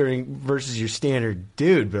 okay, versus your standard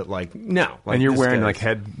dude, but like, no. Like, And you're this wearing guy's- like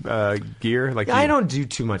head like I don't do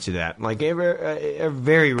too much of that. Like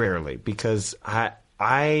very rarely, because I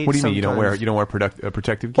What do you mean you don't wear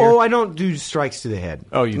protective gear? Oh, I don't do strikes to the head.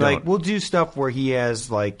 Oh, you like don't? we'll do stuff where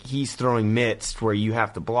he's throwing mitts where you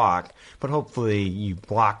have to block, but hopefully you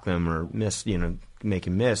block them or miss, make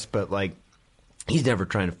him miss. But like he's never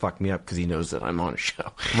trying to fuck me up because he knows that I'm on a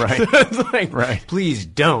show. Right. So it's like, Right. please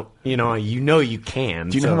don't. You you can.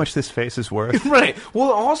 Do you know how much this face is worth? Right.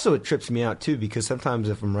 Well, also it trips me out too, because sometimes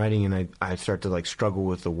if I'm writing and I start to like struggle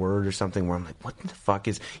with a word or something where I'm like, what the fuck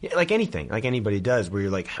is like anything, like anybody does, where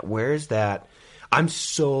you're like, where is that? I'm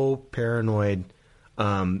so paranoid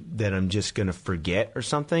that I'm just going to forget or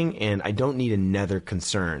something, and I don't need another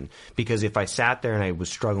concern, because if I sat there and I was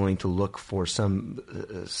struggling to look for some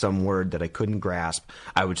word that I couldn't grasp,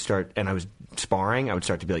 I would start, and I was sparring, I would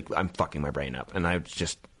start to be like, I'm fucking my brain up, and I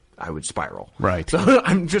would spiral. Right. So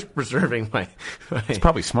I'm just preserving my It's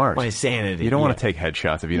probably smart. my sanity. You don't want Yeah. to take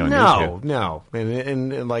headshots if you don't need to. No.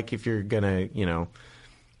 And like if you're gonna,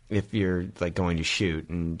 if you're like going to shoot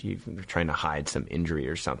and you're trying to hide some injury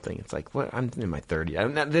or something, it's like, what? I'm in my 30s.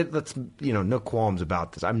 I'm not, that's, no qualms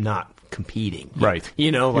about this. I'm not competing. Right.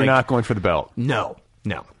 You're not going for the belt. No.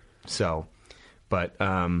 So, but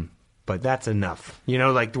that's enough.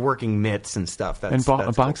 Like the working mitts and stuff. That's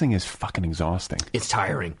boxing is fucking exhausting. It's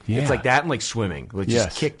tiring. Yeah. It's like that and like swimming. Like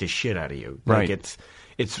just kick the shit out of you. Right. Like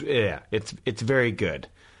it's very good.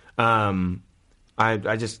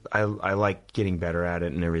 I like getting better at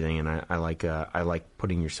it and everything, and I like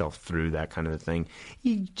putting yourself through that kind of a thing.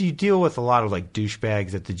 You deal with a lot of like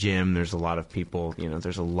douchebags at the gym. There's a lot of people,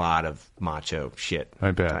 there's a lot of macho shit.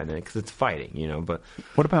 I bet, because it's fighting, But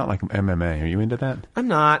what about like MMA? Are you into that? I'm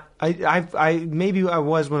not. I maybe I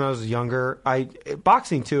was when I was younger.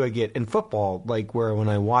 Boxing too. I get in football, like where when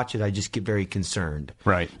I watch it, I just get very concerned.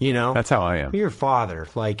 Right. That's how I am. Your father,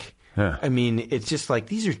 like. Yeah. I mean, it's just like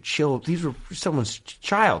these are someone's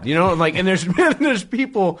child, and there's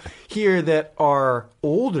people here that are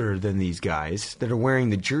older than these guys that are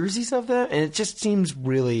wearing the jerseys of them, and it just seems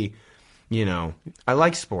really, I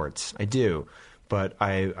like sports, I do, but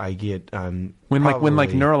I get when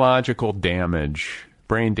neurological damage,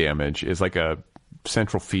 brain damage is like a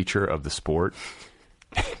central feature of the sport.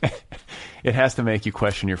 It has to make you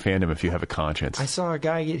question your fandom if you have a conscience. I saw a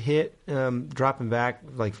guy get hit, dropping back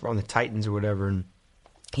like on the Titans or whatever, and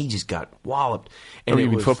he just got walloped. And you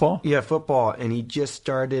mean football? Yeah, football. And he just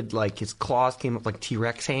started, like, his claws came up like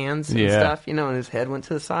T-Rex hands and stuff, and his head went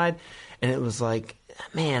to the side. And it was like,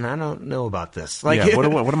 man, I don't know about this. Like, what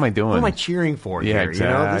am I doing? What am I cheering for here?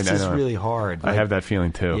 Exactly. This is really hard. I have that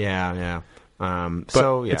feeling too. Yeah.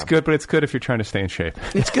 It's good, but it's good if you're trying to stay in shape.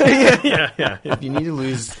 It's good, yeah. If you need to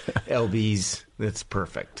lose lbs, that's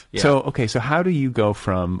perfect. Yeah. So how do you go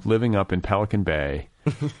from living up in Pelican Bay,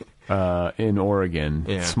 in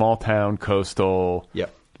Oregon, small town, coastal,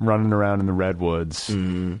 running around in the redwoods,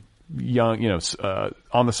 young,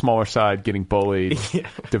 on the smaller side, getting bullied,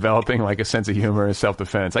 developing like a sense of humor and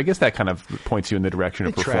self-defense. I guess that kind of points you in the direction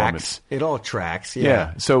of performance. It all tracks.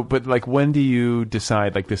 Yeah. So, but like, when do you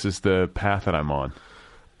decide like this is the path that I'm on?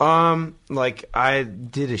 Like I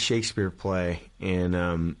did a Shakespeare play,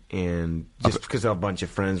 and just because a bunch of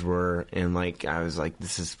friends were, and like I was like,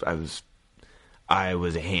 I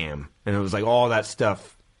was a ham, and it was like all that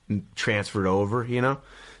stuff transferred over,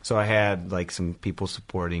 So I had like some people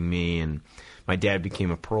supporting me, and my dad became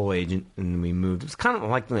a parole agent, and we moved. It was kind of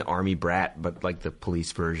like the Army brat, but like the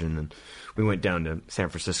police version. And we went down to San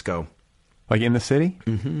Francisco, like in the city.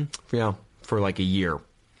 Mm-hmm. Yeah, for like a year.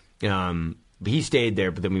 He stayed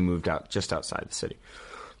there, but then we moved out just outside the city.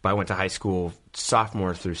 But I went to high school,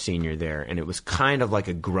 sophomore through senior there, and it was kind of like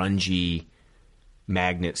a grungy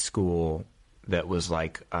magnet school that was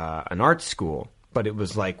like an art school, but it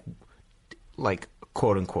was like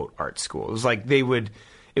quote unquote art school. It was like it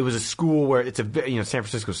was a school where it's San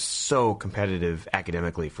Francisco's so competitive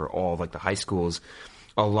academically for all like the high schools.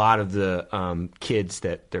 A lot of the kids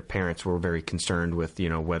that their parents were very concerned with,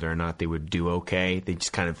 whether or not they would do okay. They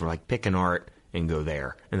just kind of were like, pick an art and go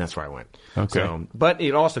there. And that's where I went. Okay. So, but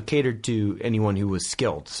it also catered to anyone who was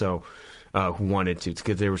skilled. So, who wanted to,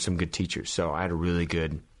 because there were some good teachers. So I had a really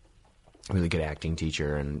good acting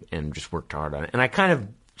teacher and just worked hard on it. And I kind of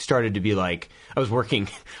started to be like, I was going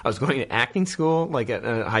to acting school, like at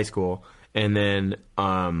high school, and then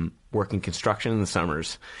working construction in the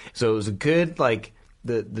summers. So it was a good, like,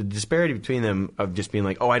 the disparity between them of just being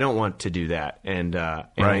like, oh, I don't want to do that. And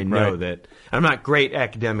I know that I'm not great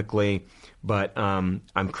academically, but I'm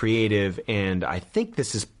creative, and I think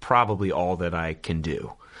this is probably all that I can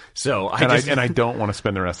do. So I don't want to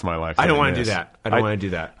spend the rest of my life. I don't want to do that. I don't want to do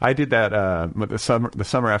that. I did that the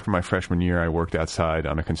summer after my freshman year. I worked outside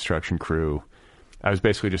on a construction crew. I was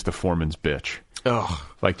basically just a foreman's bitch. Oh,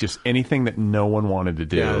 like just anything that no one wanted to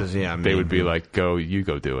do. They would be like, you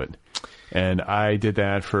go do it. And I did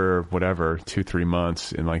that for 2-3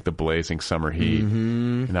 months in like the blazing summer heat,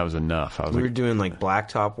 and that was enough. We were doing like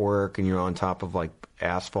blacktop work, and you're on top of like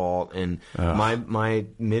asphalt. And my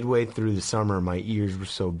midway through the summer, my ears were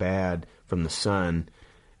so bad from the sun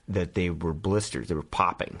that they were blisters. They were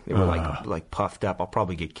popping. They were like puffed up. I'll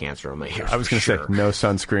probably get cancer on my ears. I was going to say no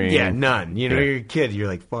sunscreen. Yeah, none. You're a kid. You're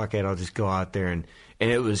like, fuck it. I'll just go out there, and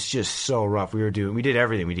it was just so rough. We did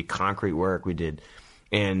everything. We did concrete work.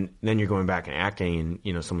 And then you're going back and acting,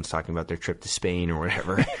 and someone's talking about their trip to Spain or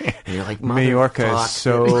whatever, and you're like, Mallorca is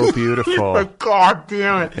so beautiful. Like, God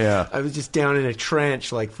damn it! Yeah, I was just down in a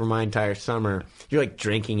trench like for my entire summer. You're like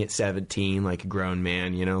drinking at 17, like a grown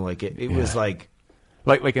man, like it was like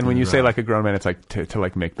And when you say like a grown man, it's like to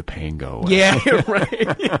like make the pain go away. Yeah,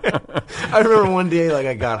 right. Yeah. I remember one day, like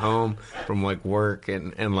I got home from like work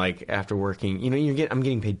and like after working, I'm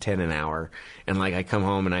getting paid $10 an hour, and like I come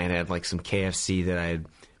home and I had like some KFC that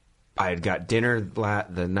I had got dinner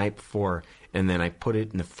the night before, and then I put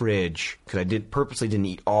it in the fridge because I purposely didn't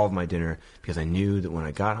eat all of my dinner because I knew that when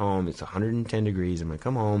I got home, it's 110 degrees. I'm gonna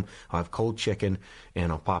come home, I'll have cold chicken,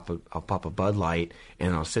 and I'll pop a Bud Light,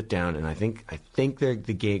 and I'll sit down, and I think the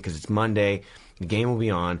game, because it's Monday, the game will be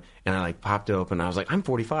on, and I like popped it open. And I was like, I'm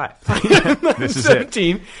 45. This is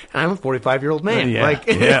 17, and I'm a 45-year-old man.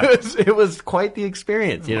 It was quite the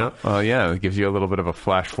experience, Well, yeah, it gives you a little bit of a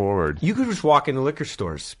flash forward. You could just walk into liquor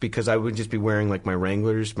stores because I would just be wearing like my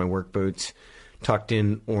Wranglers, my work boots, tucked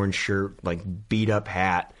in orange shirt, like beat up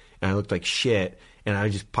hat, and I looked like shit, and I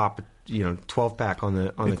would just pop a 12-pack on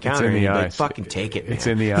the counter, and you'd be like, fucking take it, man. It's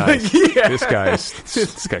in the eyes. Yeah. This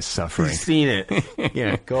guy's suffering. He's seen it.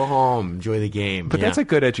 Yeah, go home, enjoy the game. But that's a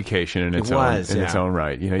good education in its own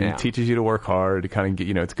right. Yeah. It teaches you to work hard. To kind of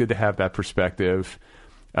get, it's good to have that perspective,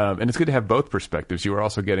 and it's good to have both perspectives. You are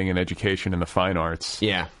also getting an education in the fine arts.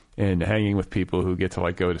 Yeah. And hanging with people who get to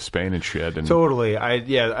like go to Spain and shit. And totally.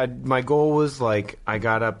 My goal was like I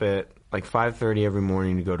got up at like 5:30 every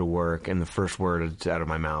morning to go to work, and the first words out of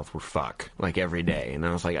my mouth were "fuck" like every day. And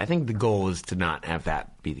I was like, I think the goal is to not have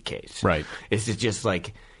that be the case. Right. It's to just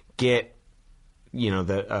like get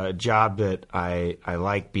the job that I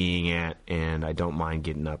like being at, and I don't mind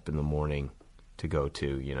getting up in the morning to go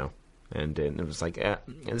to. And it was like,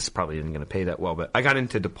 this probably isn't going to pay that well, but I got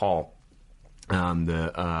into DePaul.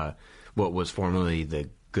 What was formerly the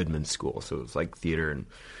Goodman School, so it was like theater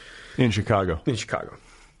in Chicago.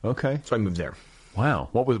 Okay, so I moved there. Wow,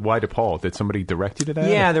 why DePaul? Did somebody direct you to that?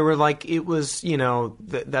 Yeah, there were like it was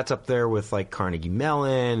that's up there with like Carnegie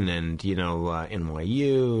Mellon and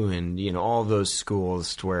NYU and all those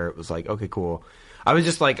schools to where it was like, okay, cool. I was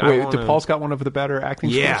just like, DePaul's got one of the better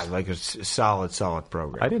acting schools? Yeah, like a solid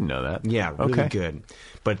program. I didn't know that. Yeah, really good.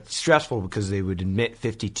 But stressful because they would admit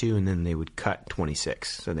 52 and then they would cut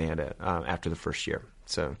 26. So they had to, after the first year.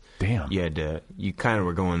 So damn, you kind of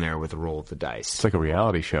were going there with a roll of the dice. It's like a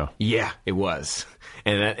reality show. Yeah, it was.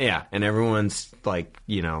 And and everyone's like,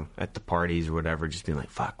 at the parties or whatever, just being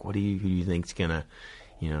like, fuck, who do you think's going to,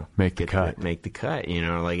 make the cut. Like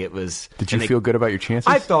it was. Did you feel good about your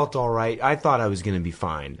chances? I felt all right. I thought I was going to be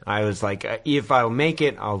fine. I was like, if I'll make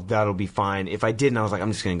it, that'll be fine. If I didn't, I was like,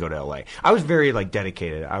 I'm just going to go to LA. I was very like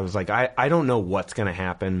dedicated. I was like, I don't know what's going to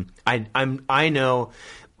happen. I know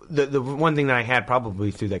the one thing that I had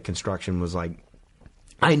probably through that construction was like,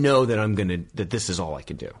 I know that that this is all I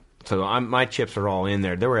can do. So my chips are all in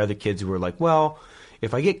there. There were other kids who were like, well,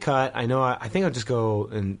 if I get cut, I know I think I'll just go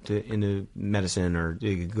into medicine or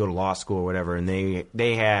go to law school or whatever. And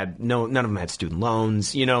they had none of them had student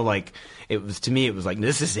loans. Like it was to me, it was like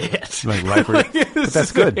this is it. Like but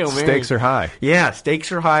that's good. Stakes are high. Yeah,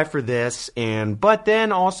 stakes are high for this. But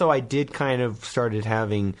then also I did kind of started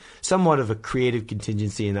having somewhat of a creative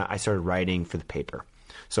contingency, and I started writing for the paper.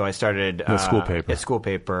 So I started the school paper. At school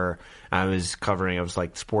paper. I was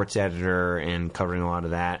like sports editor and covering a lot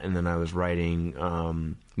of that, and then I was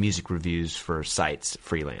writing music reviews for sites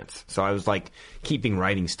freelance. So I was like keeping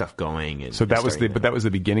writing stuff going. And so that was the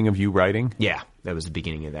beginning of you writing? Yeah, that was the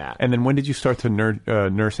beginning of that. And then when did you start to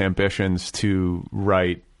nurse ambitions to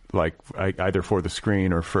write, like either for the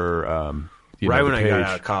screen or for right when I got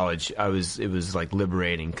out of college? It was like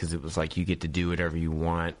liberating because it was like you get to do whatever you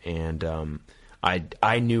want, and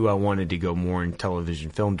I knew I wanted to go more in television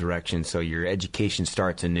film direction, so your education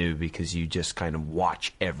starts anew because you just kind of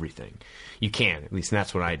watch everything. You can, at least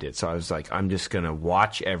that's what I did. So I was like, I'm just going to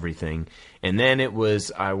watch everything. And then it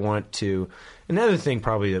was, another thing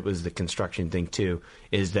probably that was the construction thing too,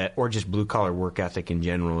 is that, or just blue-collar work ethic in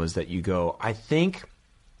general, is that you go, I think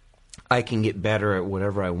I can get better at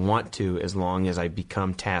whatever I want to as long as I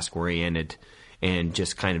become task-oriented and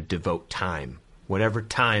just kind of devote time. Whatever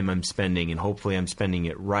time I'm spending, and hopefully I'm spending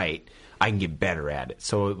it right, I can get better at it.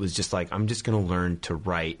 So it was just like, I'm just going to learn to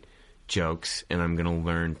write jokes, and I'm going to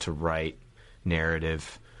learn to write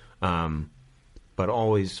narrative, but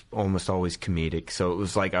almost always comedic. So it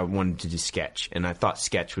was like I wanted to do sketch, and I thought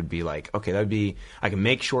sketch would be like, okay, I can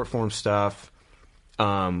make short form stuff.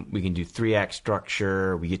 We can do 3-act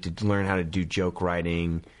structure. We get to learn how to do joke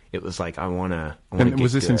writing. It was like I want to. And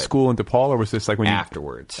was this in school in DePaul, or was this like when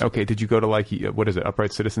afterwards? Okay, did you go to like what is it,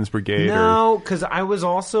 Upright Citizens Brigade? No, because I was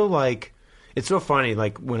also like, it's so funny.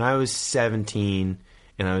 Like when I was 17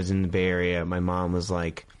 and I was in the Bay Area, my mom was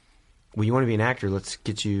like, "Well, you want to be an actor? Let's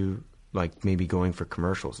get you like maybe going for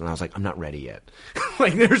commercials. And I was like, I'm not ready yet.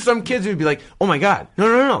 Like there's some kids who'd be like, oh my God,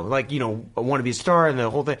 no. Like, I want to be a star and the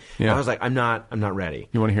whole thing. Yeah. And I was like, I'm not ready.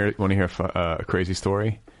 You want to hear a crazy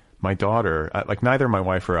story? My daughter, like neither my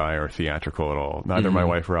wife or I are theatrical at all. Neither my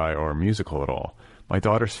wife or I are musical at all. My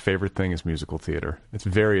daughter's favorite thing is musical theater. It's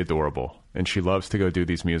very adorable, and she loves to go do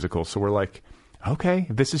these musicals. So we're like, okay,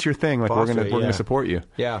 if this is your thing. Like we're gonna support you.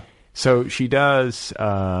 Yeah. So she does.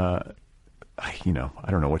 I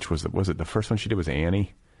don't know which was it the first one she did was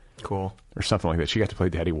Annie. Cool. Or something like that. She got to play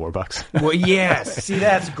Daddy Warbucks. Well, yes. See,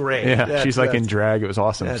 that's great. Yeah, she's like in drag. It was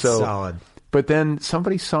awesome. That's solid. But then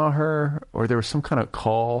somebody saw her, or there was some kind of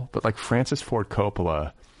call, but like Francis Ford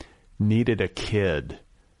Coppola needed a kid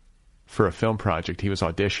for a film project. He was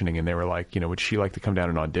auditioning, and they were like, would she like to come down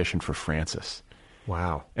and audition for Francis?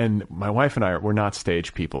 Wow. And my wife and I, we're not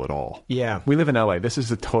stage people at all. Yeah. We live in L.A. This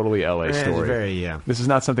is a totally L.A. story. This is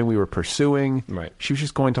not something we were pursuing. Right. She was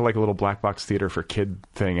just going to like a little black box theater for kid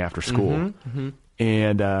thing after school. Mm-hmm.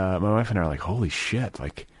 And my wife and I are like, holy shit,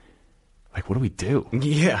 like what do we do?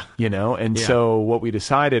 Yeah. And so what we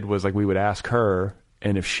decided was like we would ask her,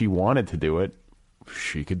 and if she wanted to do it,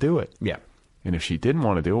 she could do it. Yeah. And if she didn't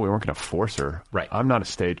want to do it, we weren't going to force her. Right. I'm not a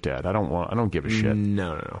stage dad. I don't give a shit.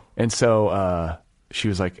 No. And so she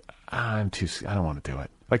was like, I don't want to do it.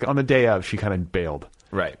 Like on the day of, she kind of bailed.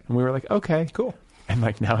 Right. And we were like, okay, cool. And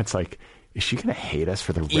like now it's like, is she going to hate us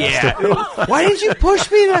for the rest of her life? Why didn't you push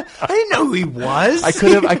me to? I didn't know who he was. I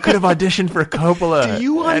could have auditioned for Coppola. Do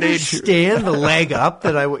you understand the leg up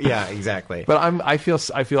that I would? Yeah, exactly. But I feel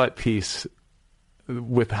at peace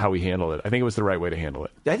with how we handled it. I think it was the right way to handle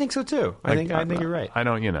it. I think so too. I think you're right. I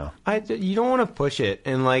don't, you don't want to push it,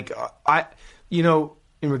 and like in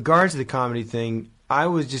regards to the comedy thing, I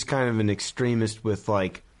was just kind of an extremist with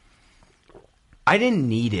like, I didn't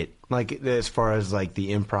need it. Like as far as like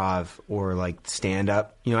the improv or like stand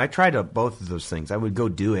up, I tried both of those things. I would go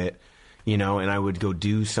do it, and I would go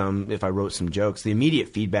do some, if I wrote some jokes, the immediate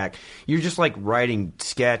feedback, you're just like writing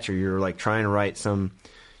sketch or you're like trying to write some,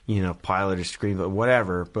 pilot or screenplay,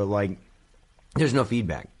 whatever, but like there's no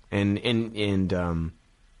feedback. And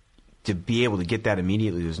to be able to get that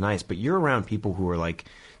immediately was nice, but you're around people who are like,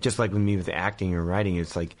 just like with me with acting or writing,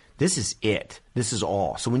 it's like, this is it. This is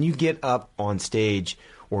all. So when you get up on stage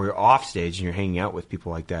or you're off stage and you're hanging out with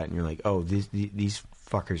people like that and you're like, oh, these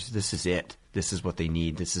fuckers, this is it. This is what they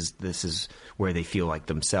need. This is where they feel like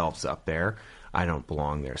themselves up there. I don't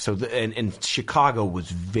belong there. So and Chicago was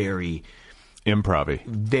very improv-y.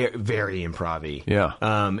 Very improv-y. Yeah.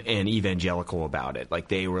 And evangelical about it. Like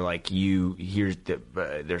they were like,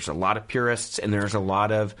 there's a lot of purists and there's a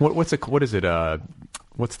lot of what is it?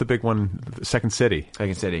 What's the big one? Second City.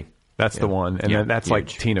 Second City. That's the one. And then that's huge. Like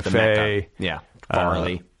Tina Fey. Yeah.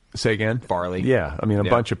 Farley. Say again? Farley. Yeah. I mean, a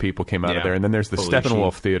bunch of people came out of there. And then there's the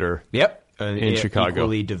Steppenwolf Theater. Yep. In Chicago.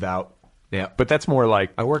 Equally devout. Yeah. But that's more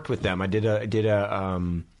like, I worked with them. I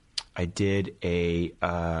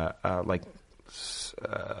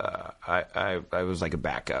was like a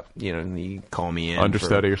backup, you call me in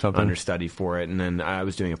understudy or something, understudy for it, and then I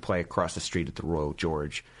was doing a play across the street at the Royal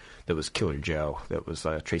George that was Killer Joe, that was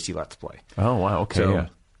Tracy Letts play. Oh wow, okay. So yeah.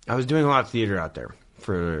 I was doing a lot of theater out there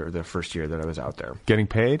for the first year that I was out there. Getting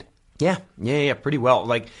paid? Yeah, pretty well.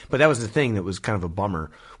 Like, but that was the thing that was kind of a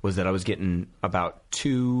bummer, was that I was getting about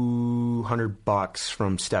 $200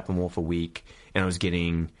 from Steppenwolf a week, and I was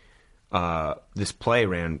getting. This play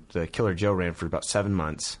the Killer Joe ran for about 7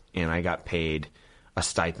 months, and I got paid a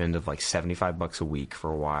stipend of like $75 a week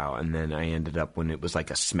for a while, and then I ended up, when it was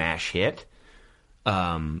like a smash hit,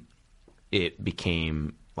 it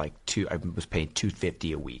became like I was paid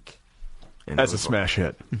 $250 a week. As a smash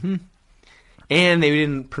hit. Mm-hmm. And they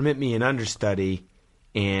didn't permit me an understudy,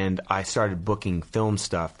 and I started booking film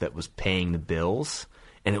stuff that was paying the bills,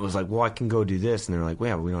 and it was like, well, I can go do this, and they're like, well,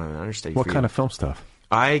 yeah, but we don't have an understudy. What kind of film stuff?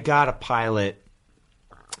 I got a pilot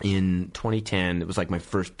in 2010. It was like my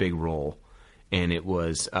first big role, and it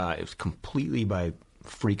was completely by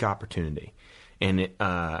freak opportunity. And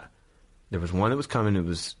there was one that was coming. It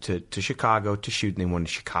was to Chicago to shoot, and they wanted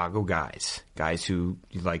Chicago guys who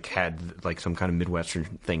like had like some kind of Midwestern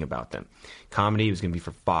thing about them. Comedy was going to be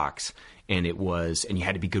for Fox, and and you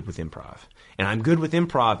had to be good with improv. And I'm good with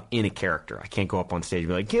improv in a character. I can't go up on stage and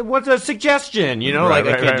be like, hey, what's a suggestion? I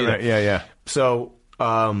can't do that. Yeah. So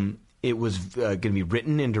it was going to be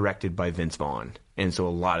written and directed by Vince Vaughn, and so a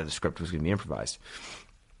lot of the script was going to be improvised.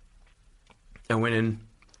 I went in,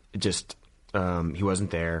 he wasn't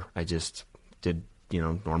there. I just did,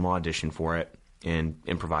 normal audition for it and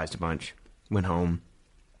improvised a bunch. Went home.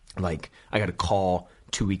 Like, I got a call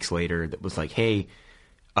 2 weeks later that was like, hey,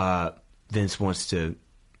 Vince wants to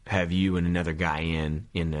have you and another guy in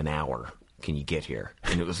an hour. Can you get here?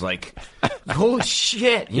 And it was like, holy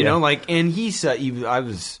shit, you know, like, and this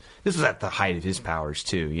was at the height of his powers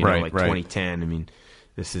too, you know, like 2010. I mean,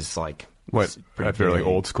 this is like, what, after like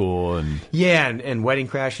Old School and and Wedding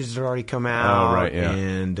Crashes had already come out. Oh, right, yeah.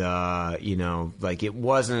 And you know, like it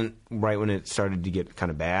wasn't right when it started to get kind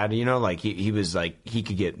of bad, you know, like he was like, he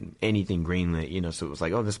could get anything greenlit, you know, so it was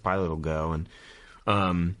like, oh, this pilot will go.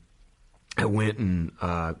 And I went and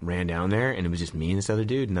ran down there, and it was just me and this other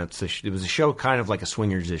dude, and it was a show kind of like a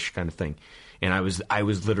swingers-ish kind of thing. And I was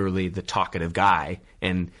literally the talkative guy,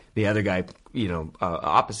 and the other guy, you know,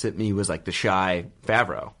 opposite me was like the shy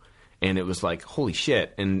Favreau. And it was like, holy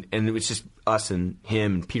shit. And it was just us and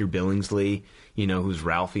him and Peter Billingsley, you know, who's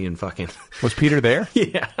Ralphie and fucking... Was Peter there?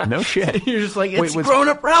 Yeah. No shit. You're just like, it's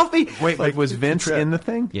grown-up Ralphie! Wait, like was Vince in the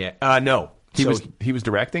thing? Yeah. No. He was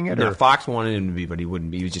directing it? No, or? Fox wanted him to be, but he wouldn't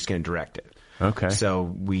be. He was just going to direct it. Okay.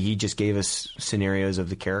 So he just gave us scenarios of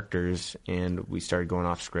the characters, and we started going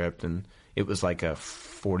off script, and it was like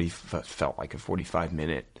felt like a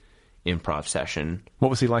 45-minute improv session. What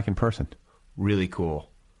was he like in person? Really cool.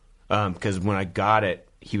 Because when I got it,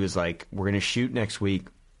 he was like, we're going to shoot next week,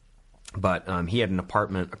 but he had an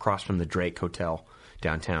apartment across from the Drake Hotel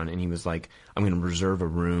downtown, and he was like, I'm going to reserve a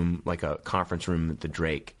room, like a conference room at the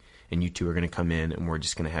Drake, and you two are going to come in, and we're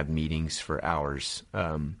just going to have meetings for hours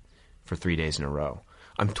for 3 days in a row.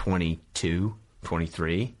 I'm 22,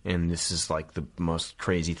 23, and this is like the most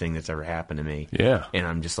crazy thing that's ever happened to me. Yeah. And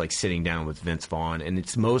I'm just like sitting down with Vince Vaughn, and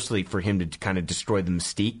it's mostly for him to kind of destroy the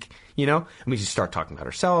mystique, you know? And we just start talking about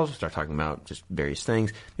ourselves, start talking about just various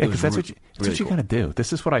things. Yeah, because that's what you got to do.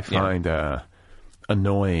 This is what I find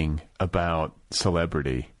annoying about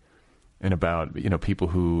celebrity and about, you know, people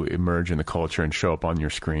who emerge in the culture and show up on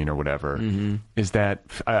your screen or whatever, is that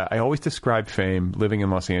I always describe fame, living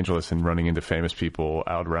in Los Angeles and running into famous people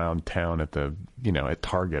out around town at the, you know, at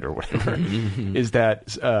Target or whatever, is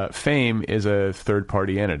that fame is a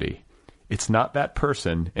third-party entity. It's not that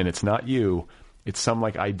person, and it's not you. It's some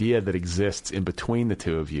like idea that exists in between the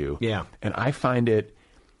two of you. Yeah. And I find it,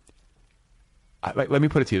 let me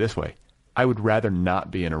put it to you this way. I would rather not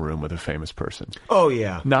be in a room with a famous person. Oh,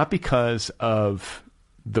 yeah. Not because of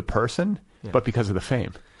the person, but because of the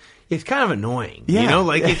fame. It's kind of annoying, Yeah. you know?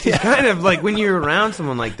 Like, it's kind of like when you're around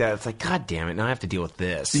someone like that, it's like, God damn it, now I have to deal with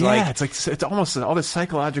this. Yeah, Like, it's like, it's almost all this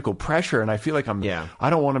psychological pressure, and I feel like I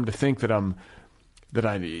don't want him to think that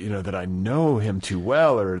I know him too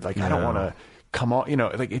well, or like I don't want to come on, you know,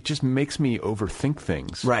 like it just makes me overthink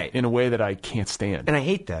things in a way that I can't stand. And I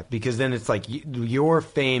hate that, because then it's like your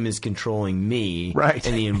fame is controlling me Right.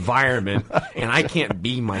 and the environment, and I can't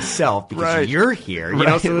be myself because Right. you're here. You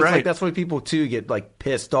know, so it's Right. like that's why people too get like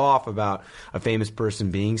pissed off about a famous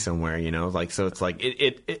person being somewhere. You know, like so it's like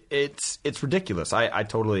it's ridiculous. I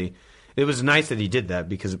totally. It was nice that he did that,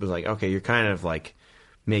 because it was like, okay, you're kind of like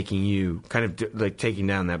making you kind of like taking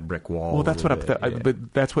down that brick wall. Well, that's what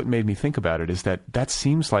but that's what made me think about it, is that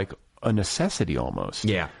seems like a necessity almost.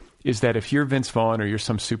 Yeah. Is that if you're Vince Vaughn or you're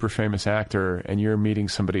some super famous actor and you're meeting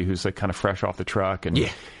somebody who's like kind of fresh off the truck and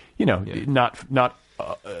you know, not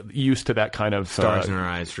used to that kind of stars in our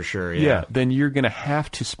eyes for sure. Yeah, then you're going to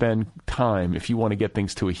have to spend time if you want to get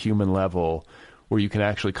things to a human level where you can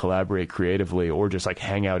actually collaborate creatively or just like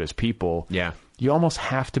hang out as people. Yeah. You almost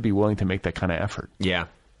have to be willing to make that kind of effort. Yeah.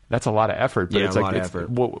 That's a lot of effort, but it's a like lot of effort.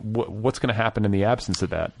 What's going to happen in the absence of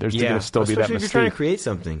that? There's going to still be that Especially if mystique. you're trying to create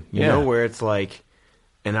something, you know, where it's like,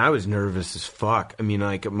 and I was nervous as fuck. I mean,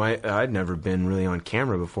 like I'd never been really on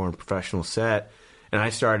camera before on a professional set, and I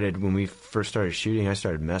started when we first started shooting. I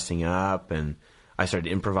started messing up, and I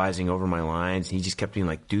started improvising over my lines. And he just kept being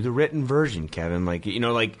like, "Do the written version, Kevin." Like, you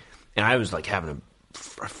know, like, and I was like having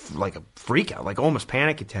a freak out, like almost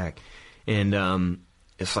panic attack, and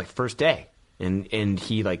it's like first day. And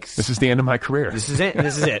he like, this is the end of my career. This is it.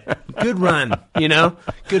 This is it. Good run, you know?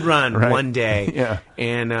 Good run Right. one day. Yeah.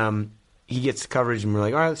 And he gets the coverage, and we're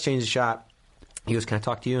like, all right, let's change the shot. He goes, can I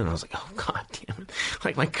talk to you? And I was like, oh, God damn it.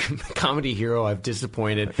 Like my comedy hero I've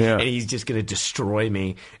disappointed, and he's just going to destroy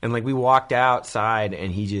me. And like we walked outside,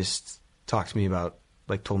 and he just talked to me about,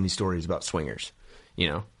 like told me stories about swingers, you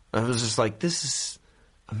know? I was just like, this is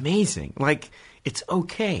amazing. Like, it's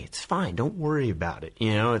okay. It's fine. Don't worry about it.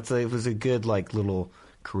 You know, it was a good like little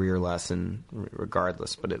career lesson,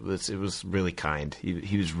 regardless. But it was really kind.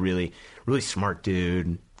 He was really smart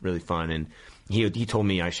dude, really fun, and he told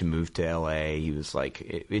me I should move to L.A. He was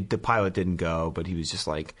like, the pilot didn't go, but he was just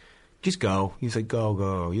like, just go. He's like,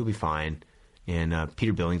 go, you'll be fine. And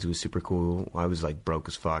Peter Billings was super cool. I was like broke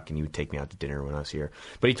as fuck, and he would take me out to dinner when I was here.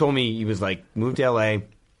 But he told me, he was like, move to L.A.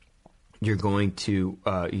 You're going to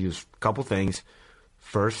use a couple things.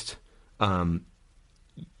 first,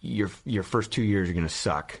 your first 2 years are going to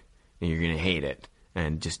suck and you're going to hate it,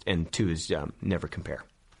 and two is never compare.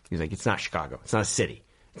 He's like, it's not Chicago, it's not a city,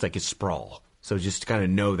 it's like it's sprawl. So just kind of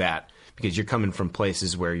know that, because you're coming from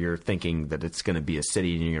places where you're thinking that it's going to be a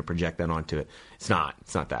city and you're going to project that onto it. It's not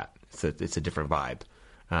that. It's a different vibe.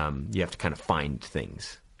 You have to kind of find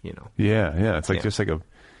things, you know. Yeah. It's like just like a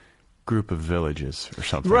group of villages or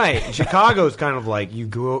something. Right. Chicago is kind of like you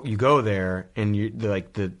go there and you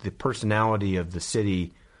like the personality of the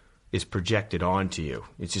city is projected onto you.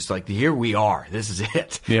 It's just like, here we are. This is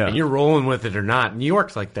it. Yeah. And you're rolling with it or not. New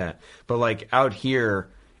York's like that. But like out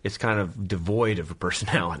here, it's kind of devoid of a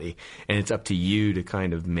personality, and it's up to you to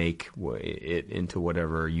kind of make it into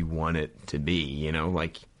whatever you want it to be. You know,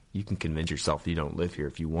 like you can convince yourself you don't live here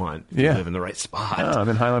if you want. If you live in the right spot. Oh, I'm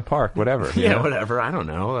in Highland Park, whatever. Whatever. I don't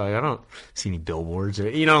know. Like, I don't see any billboards. Or,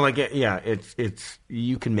 you know, like, it's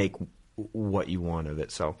you can make what you want of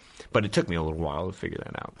it. So, but it took me a little while to figure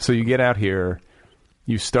that out. So you get out here,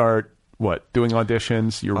 you start doing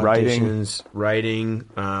auditions, you're writing.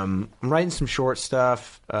 I'm writing some short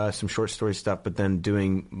stuff, some short story stuff, but then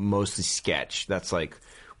doing mostly sketch. That's like,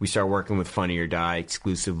 we started working with Funny or Die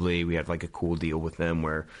exclusively. We had like a cool deal with them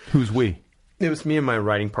where... Who's we? It was me and my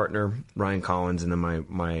writing partner, Ryan Collins, and then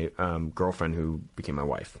my girlfriend who became my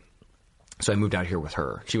wife. So I moved out here with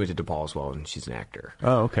her. She went to DePaul as well, and she's an actor.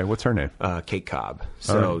 Oh, okay. What's her name? Kate Cobb.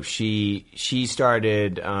 So she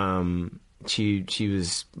started... She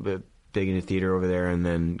was big into theater over there, and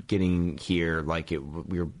then getting here,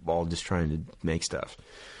 we were all just trying to make stuff.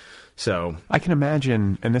 So I can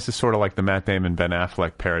imagine, and this is sort of like the Matt Damon, Ben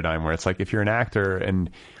Affleck paradigm, where it's like if you're an actor, and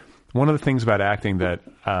one of the things about acting that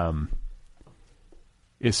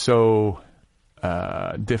is so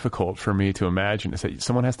difficult for me to imagine is that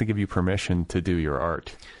someone has to give you permission to do your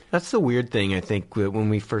art. That's the weird thing, I think, when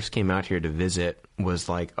we first came out here to visit, was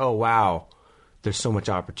like, oh, wow, there's so much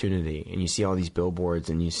opportunity, and you see all these billboards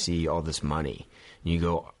and you see all this money, and you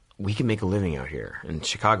go, we can make a living out here. And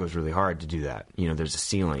Chicago's really hard to do that. You know, there's a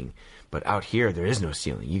ceiling, but out here there is no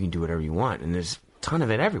ceiling. You can do whatever you want, and there's a ton of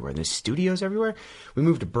it everywhere. There's studios everywhere. We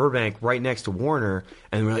moved to Burbank, right next to Warner,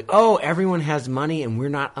 and we're like, oh, everyone has money, and we're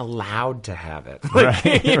not allowed to have it. Like,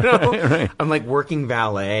 right, you know, right. I'm like working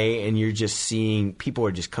valet, and you're just seeing people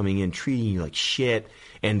are just coming in treating you like shit.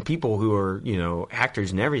 And people who are, you know,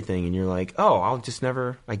 actors and everything, and you're like, oh, I'll just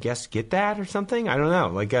never, I guess, get that or something. I don't know.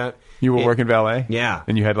 Like, you were working valet, yeah,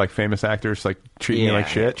 and you had like famous actors like treating you like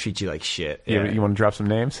shit. Treat you like shit. Yeah. You want to drop some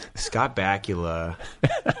names? Scott Bakula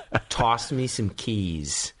tossed me some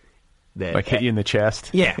keys that hit you in the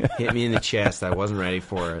chest. Yeah, hit me in the chest. I wasn't ready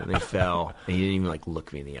for it, and they fell. And he didn't even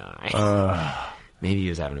look me in the eye. Maybe he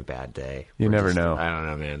was having a bad day. You never know. I don't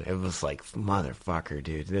know, man. It was like, motherfucker,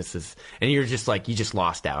 dude. This is... And you're just like, you just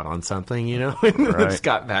lost out on something, you know? Right.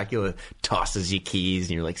 Scott Bakula tosses you keys,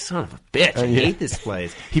 and you're like, son of a bitch, I hate this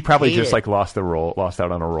place. He probably just lost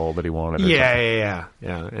out on a role that he wanted. Yeah.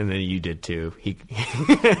 And then you did too.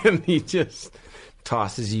 And he just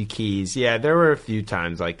tosses you keys. Yeah, there were a few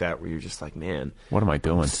times like that where you're just like, man, what am I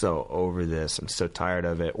doing? I'm so over this. I'm so tired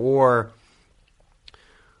of it. Or...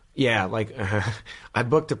 Yeah, I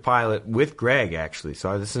booked a pilot with Greg, actually.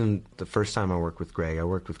 So this isn't the first time I worked with Greg. I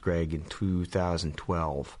worked with Greg in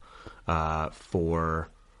 2012 for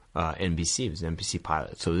NBC. It was an NBC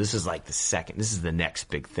pilot. So this is like this is the next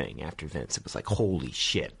big thing after Vince. It was like, holy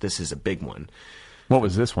shit, this is a big one. What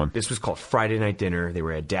was this one? This was called Friday Night Dinner. They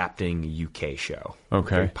were adapting a UK show.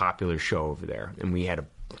 Okay. A very popular show over there. And we had a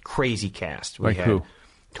crazy cast. We like had who?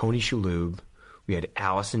 Tony Shalhoub. We had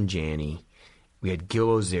Allison Janney. We had Gil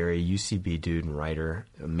Ozeri, UCB dude and writer,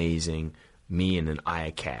 amazing. Me and then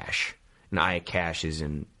Aya Cash. And Aya Cash is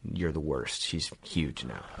in You're the Worst. She's huge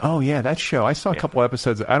now. Oh, yeah, that show. I saw a couple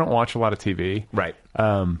episodes. I don't watch a lot of TV. Right.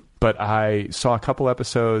 But I saw a couple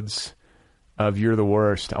episodes of You're the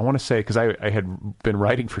Worst. I want to say, because I had been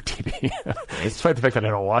writing for TV, despite the fact that I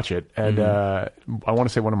don't watch it. And I want to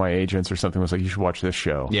say one of my agents or something was like, you should watch this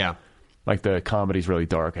show. Yeah. Like the comedy's really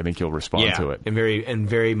dark. I think you'll respond to it. And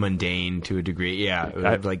very mundane to a degree.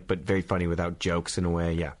 Yeah, but very funny without jokes in a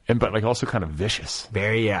way. Yeah, but like also kind of vicious.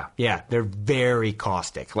 Very yeah. They're very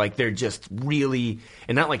caustic. Like they're just really,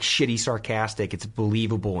 and not like shitty sarcastic. It's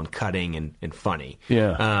believable and cutting and funny.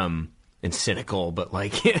 Yeah. And cynical, but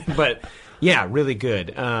but yeah, really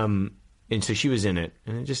good. And so she was in it,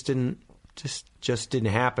 and it just didn't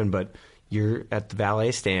happen. But you're at the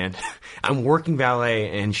valet stand. I'm working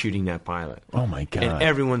valet and shooting that pilot. Oh my God. And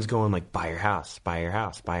everyone's going like, buy your house, buy your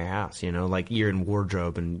house, buy your house. You know, like you're in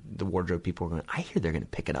wardrobe and the wardrobe people are going, I hear they're going to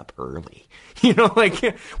pick it up early. You know, like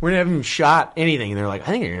we haven't even shot anything. And they're like, I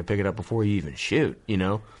think they're going to pick it up before you even shoot, you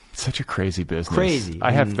know? It's such a crazy business. Crazy.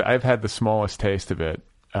 I've had the smallest taste of it.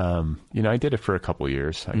 You know, I did it for a couple of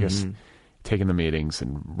years, I guess, taking the meetings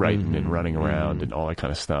and writing and running around and all that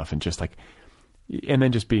kind of stuff. And just like, and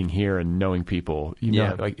then just being here and knowing people, you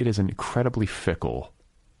know, like it is an incredibly fickle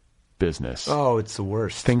business. Oh, it's the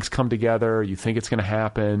worst. Things come together. You think it's going to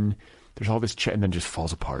happen. There's all this and then just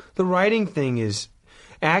falls apart. The writing thing is,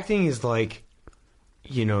 acting is like,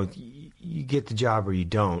 you know, you get the job or you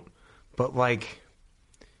don't. But like,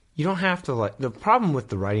 you don't have to like, the problem with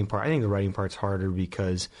the writing part, I think the writing part's harder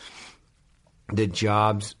because the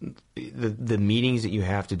jobs, the meetings that you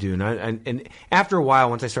have to do, and after a while,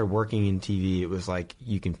 once I started working in TV, it was like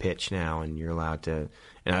you can pitch now, and you're allowed to.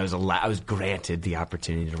 And I was granted the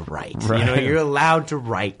opportunity to write. Right. You know, you're allowed to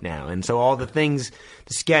write now, and so all the things,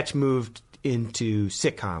 the sketch moved into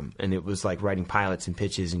sitcom, and it was like writing pilots and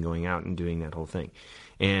pitches and going out and doing that whole thing,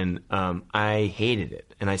 and I hated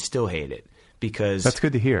it, and I still hate it. Because that's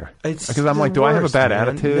good to hear. Because I'm like, do I have a bad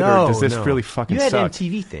attitude, or does this really fucking suck? You had suck?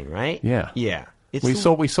 MTV thing, right? Yeah, yeah. We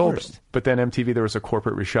sold it, but then MTV there was a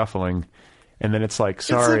corporate reshuffling, and then it's like,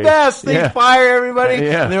 sorry, it's the best. They fire everybody,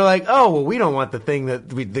 yeah. And they're like, oh well, we don't want the thing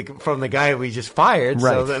that from the guy we just fired,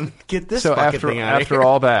 right. So then get this so fucking thing out after of here.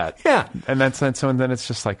 all that, yeah, and then it's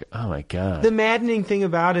just like, oh my God. The maddening thing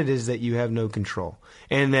about it is that you have no control,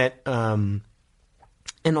 and that, and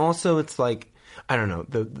also it's like. I don't know.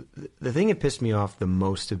 The thing that pissed me off the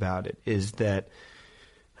most about it is that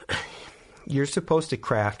you're supposed to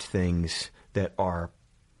craft things that are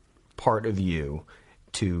part of you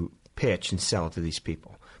to pitch and sell to these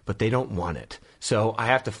people, but they don't want it. So I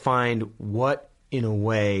have to find what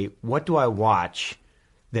do I watch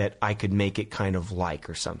that I could make it kind of like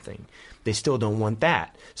or something. They still don't want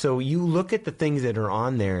that. So you look at the things that are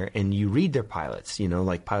on there and you read their pilots. You know,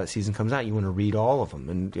 like pilot season comes out, you want to read all of them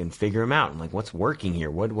and figure them out. And like, what's working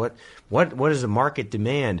here? What does the market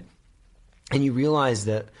demand? And you realize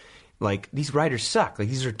that like these writers suck. Like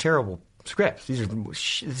these are terrible scripts. This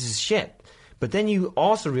is shit. But then you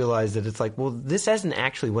also realize that it's like, well, this isn't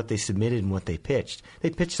actually what they submitted and what they pitched.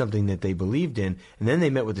 They pitched something that they believed in, and then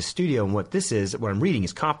they met with the studio, and what I'm reading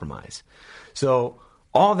is compromise. So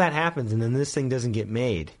all that happens, and then this thing doesn't get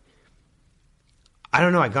made. I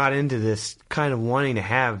don't know. I got into this kind of wanting to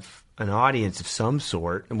have an audience of some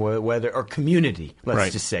sort, or community,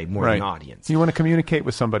 let's just say, more than audience. You want to communicate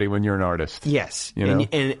with somebody when you're an artist. Yes. You know?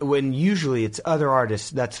 And when usually it's other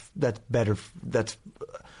artists, that's better.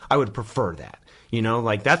 I would prefer that. You know,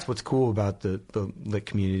 like that's what's cool about the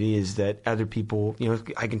community is that other people, you know,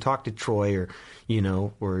 I can talk to Troy or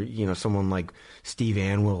someone like Steve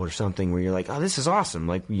Anwill or something where you're like, oh, this is awesome.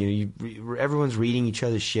 Like, everyone's reading each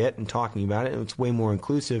other's shit and talking about it, and it's way more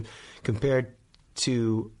inclusive compared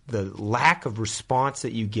to the lack of response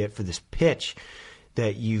that you get for this pitch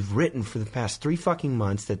that you've written for the past 3 fucking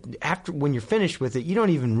months, that after, when you're finished with it, you don't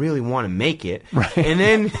even really want to make it. Right. And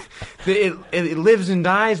then it lives and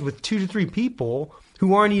dies with 2 to 3 people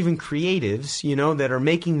who aren't even creatives, you know, that are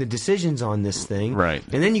making the decisions on this thing. Right.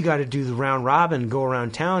 And then you got to do the round robin, go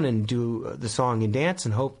around town and do the song and dance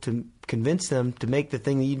and hope to convince them to make the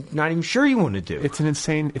thing that you're not even sure you want to do. It's an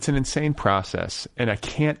insane process, and I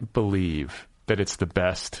can't believe that it's the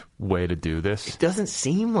best way to do this. It doesn't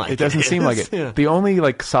seem like it. It doesn't seem like it. Yeah. The only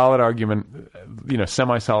like solid argument,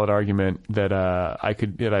 semi-solid argument that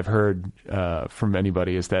I've heard from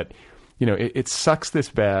anybody is that, it sucks this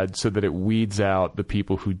bad so that it weeds out the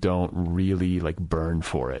people who don't really like burn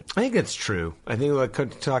for it. I think that's true. I think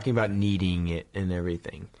like talking about needing it and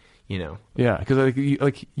everything, Yeah, because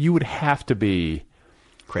you would have to be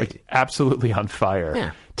crazy, like, absolutely on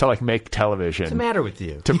fire to like make television. What's the matter with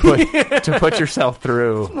you? To put yourself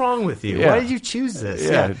through. What's wrong with you? Yeah. Why did you choose this?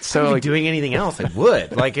 Yeah. So like doing anything else, I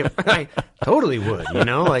would. Like if I totally would.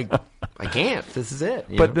 Like I can't. This is it.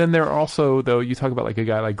 But then there are also, though, you talk about like a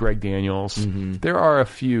guy like Greg Daniels. Mm-hmm. There are a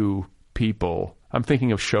few people. I'm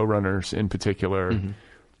thinking of showrunners in particular,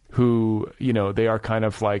 who they are kind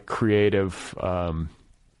of like creative.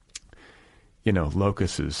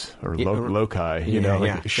 Locuses or loci,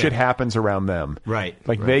 shit happens around them. Right.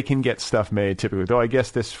 Like they can get stuff made typically. Though I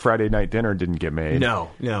guess this Friday night dinner didn't get made.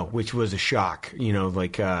 No, which was a shock.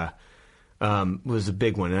 was a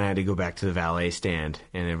big one, and I had to go back to the valet stand,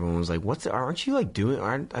 and everyone was like, aren't you like doing,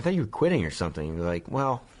 I thought you were quitting or something. And you're like,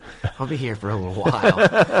 well, I'll be here for a little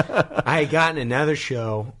while. I had gotten another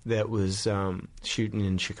show that was shooting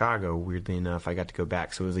in Chicago, weirdly enough. I got to go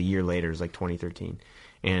back, so it was a year later. It was like 2013.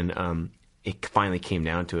 And it finally came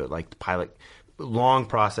down to it, like the pilot, long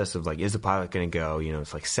process of like, is the pilot going to go? You know,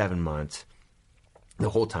 it's like 7 months. The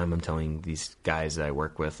whole time I'm telling these guys that I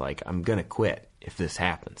work with, like, I'm going to quit if this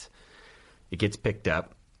happens. It gets picked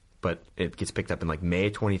up, but it gets picked up in like May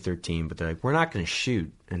 2013. But they're like, we're not going to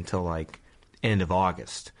shoot until like end of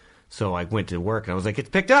August. So I went to work and I was like, it's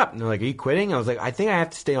picked up. And they're like, are you quitting? I was like, I think I have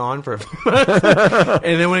to stay on for a few months.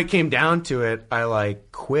 And then when it came down to it, I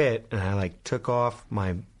like quit and I like took off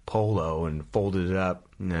my polo and folded it up.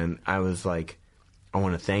 And then I was like, I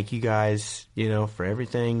want to thank you guys, you know, for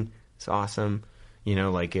everything. It's awesome. You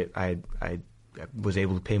know, like I was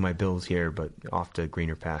able to pay my bills here, but off to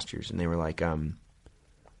greener pastures. And they were like,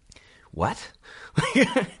 what?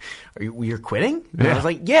 You're quitting? And I was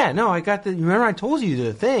like, yeah, no, I got remember I told you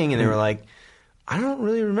the thing? And they were like, I don't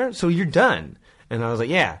really remember. So you're done. And I was like,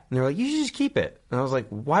 yeah. And they were like, you should just keep it. And I was like,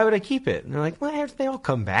 why would I keep it? And they're like, well, they all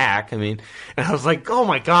come back. I mean, and I was like, oh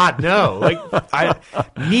my God, no. Like, I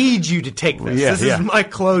need you to take this. This is my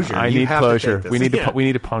closure. I need closure. We need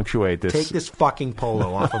to punctuate this. Take this fucking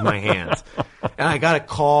polo off of my hands. And I got a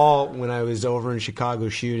call when I was over in Chicago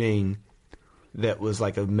shooting that was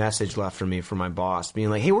like a message left for me from my boss being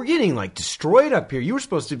like, hey, we're getting like destroyed up here. You were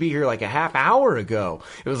supposed to be here like a half hour ago.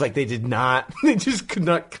 It was like they just could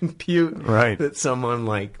not compute that someone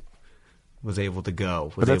like was able to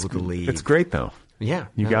go, was able to leave. It's great though. Yeah.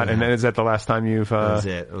 And then is that the last time you've... that was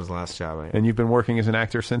it. It was the last job. And you've been working as an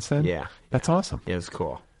actor since then? Yeah. That's awesome. Yeah, it was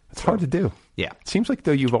cool. It's hard to do. Yeah. It seems like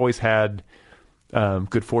though you've always had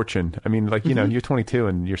good fortune. I mean, like, you know, you're 22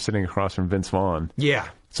 and you're sitting across from Vince Vaughn. Yeah.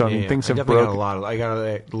 So, I mean, things have broken. broken. I got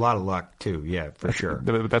a lot of luck, too. Yeah, for sure.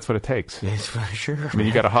 That's what it takes. Yes, for sure. I mean,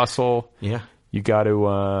 you got to hustle. Yeah. You got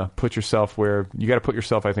to put yourself where... You got to put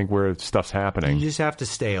yourself, I think, where stuff's happening. You just have to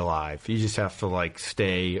stay alive. You just have to, like,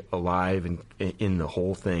 stay alive in the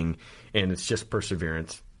whole thing. And it's just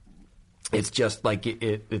perseverance. It's just like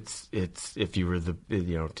it's if you were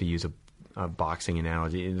to use a boxing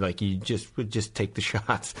analogy, like you would just take the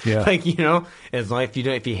shots. Yeah. Like, you know, as long if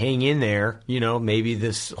you hang in there, you know, maybe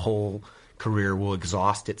this whole career will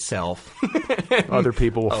exhaust itself. Other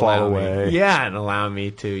people will fall away. Yeah, and allow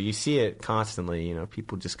me to. You see it constantly, you know,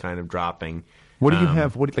 people just kind of dropping. What do you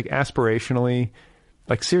have? Like aspirationally?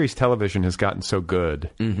 Like series television has gotten so good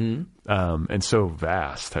and so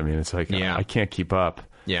vast. I mean, it's like I can't keep up.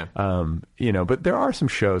 Yeah. You know, but there are some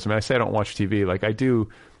shows. I mean, I say I don't watch TV. Like I do.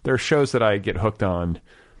 There are shows that I get hooked on.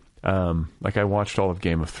 Like I watched all of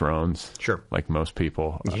Game of Thrones. Sure. Like most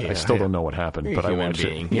people. I still don't know what happened, but I watched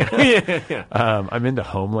it. Yeah. I'm into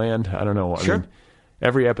Homeland. I don't know. Sure. I mean,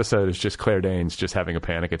 every episode is just Claire Danes just having a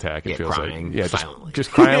panic attack. It feels crying like silently. just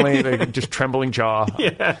crying, like, just trembling jaw.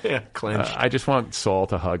 Clenched. I just want Saul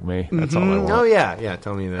to hug me. That's all I want. Oh yeah.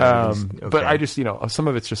 Tell me that. Okay. But I just, you know, some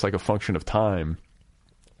of it's just like a function of time,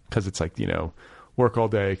 because it's like, you know, work all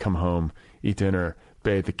day, come home, eat dinner,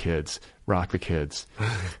 bathe the kids, rock the kids,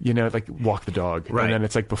 you know, like walk the dog. Right. And then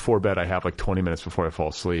it's like before bed, I have like 20 minutes before I fall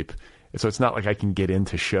asleep. So it's not like I can get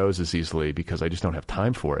into shows as easily because I just don't have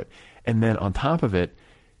time for it. And then on top of it,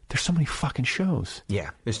 there's so many fucking shows. Yeah,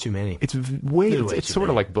 there's too many. It's sort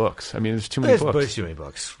of like books. I mean, there's too many books. There's too many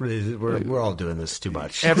books. We're all doing this too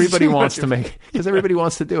much. Everybody wants to make, because everybody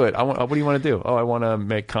wants to do it. What do you want to do? Oh, I want to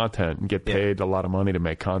make content and get paid a lot of money to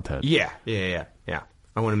make content. Yeah.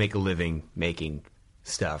 I want to make a living making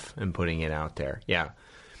stuff and putting it out there. Yeah,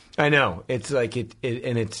 I know. It's like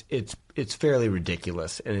it's fairly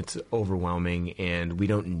ridiculous and it's overwhelming, and we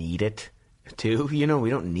don't need it too. You know, we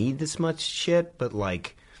don't need this much shit, but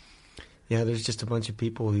like, yeah, there's just a bunch of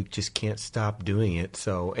people who just can't stop doing it.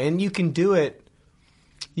 So, and you can do it.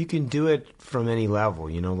 You can do it from any level.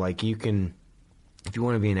 You know, like you can, if you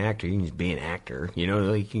want to be an actor, you can just be an actor. You know,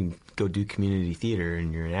 like you can go do community theater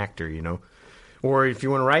and you're an actor. You know. Or if you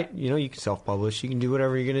want to write, you know, you can self-publish. You can do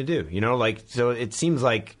whatever you're going to do. You know, like, so it seems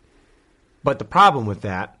like, but the problem with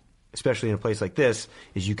that, especially in a place like this,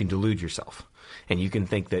 is you can delude yourself. And you can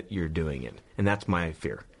think that you're doing it. And that's my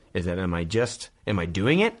fear, is that am I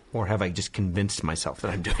doing it? Or have I just convinced myself that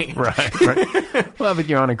I'm doing it? Right. Well, but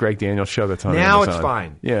you're on a Greg Daniels show that's on now Amazon. It's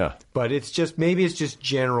fine. Yeah. But it's just, maybe it's just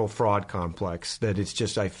general fraud complex, that it's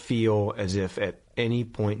just, I feel as if at any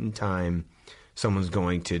point in time, someone's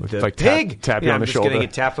going to like tap you on the shoulder. I'm just going to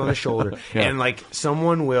get tapped on the shoulder. And like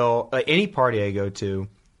someone will, any party I go to,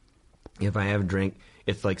 if I have a drink,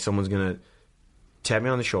 it's like someone's going to tap me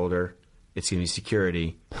on the shoulder. It's going to be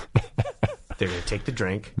security. They're going to take the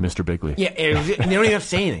drink. Mr. Bigley. Yeah, and they don't even have to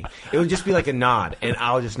say anything. It would just be like a nod, and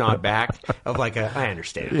I'll just nod back of like I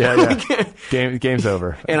understand. Yeah. Game's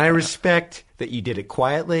over. And I respect that you did it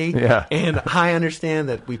quietly. Yeah. And I understand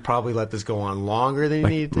that we probably let this go on longer than you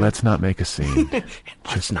need to. Let's not make a scene.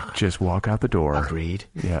 Let's not. Just walk out the door. Agreed.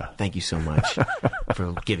 Yeah. Thank you so much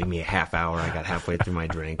for giving me a half hour. I got halfway through my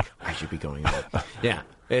drink. I should be going home. Yeah.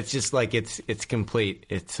 It's just like it's complete.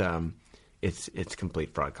 It's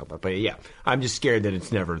complete fraud call. But yeah, I'm just scared that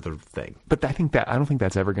it's never the thing. But I don't think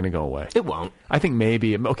that's ever going to go away. It won't. I think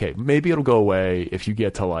maybe it'll go away if you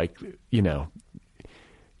get to like,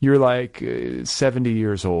 you're like 70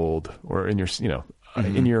 years old, or in your,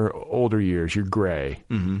 in your older years, you're gray.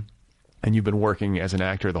 Mm-hmm. And you've been working as an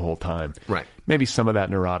actor the whole time. Right. Maybe some of that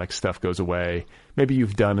neurotic stuff goes away. Maybe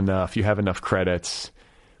you've done enough. You have enough credits.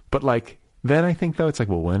 But like, then I think, though, it's like,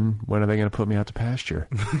 well, when are they going to put me out to pasture?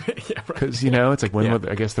 Because, it's like,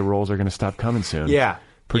 I guess the roles are going to stop coming soon. Yeah.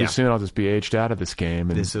 Pretty soon I'll just be aged out of this game.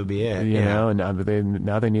 And, this will be it. You know, and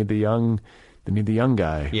now they need the young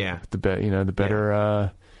guy. Yeah. The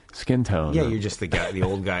better skin tone. Yeah, you're just the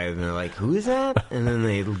old guy, and they're like, who is that? And then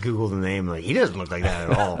they Google the name, like, he doesn't look like that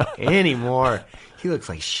at all anymore. He looks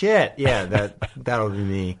like shit. Yeah, that'll be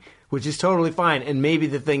me. Which is totally fine, and maybe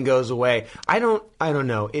the thing goes away. I don't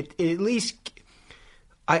know. It at least,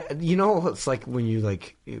 it's like when you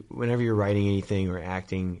whenever you're writing anything or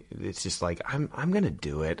acting, it's just like I'm gonna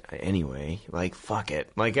do it anyway. Like, fuck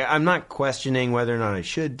it. Like, I'm not questioning whether or not I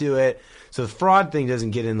should do it. So the fraud thing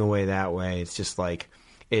doesn't get in the way that way. It's just like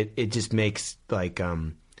it just makes like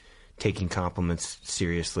taking compliments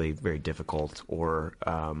seriously very difficult, or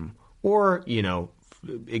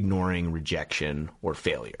ignoring rejection or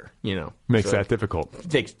failure, makes that difficult.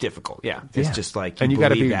 It's difficult, yeah. It's just like you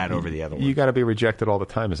believe that over the other one. You got to be rejected all the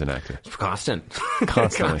time as an actor.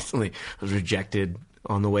 Constantly. I was rejected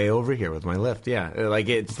on the way over here with my lift. Yeah, like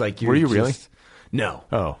it's like Were you really? No.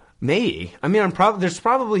 Oh, maybe. I mean, there's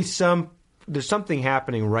probably there's something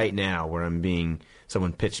happening right now where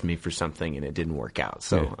someone pitched me for something and it didn't work out.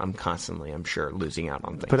 So yeah. I'm constantly, I'm sure, losing out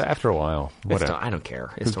on things. But after a while, whatever. I don't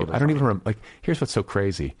care. It's totally I don't even remember. Like, here's what's so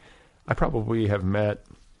crazy. I probably have met,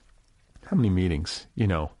 how many meetings?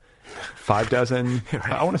 5 dozen?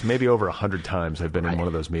 Right. I want to say maybe over 100 times I've been in one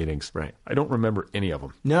of those meetings. Right. I don't remember any of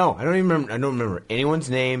them. No, I don't remember anyone's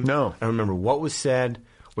name. No. I don't remember what was said,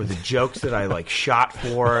 or the jokes that I shot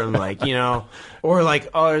for, and or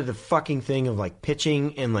the fucking thing of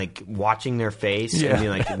pitching and watching their face, and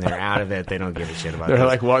being and they're out of it. They don't give a shit about it.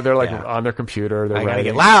 They're on their computer. They're gotta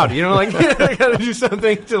get loud, I gotta do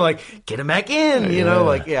something to get them back in,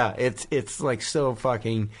 it's so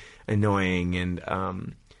fucking annoying,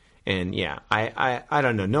 and yeah, I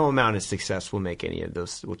don't know. No amount of success will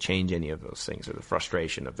change any of those things, or the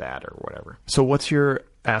frustration of that, or whatever. So what's your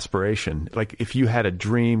aspiration? Like, if you had a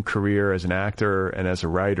dream career as an actor and as a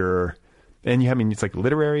writer, and it's like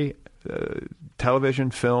literary,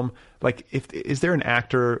 television, film. Like, is there an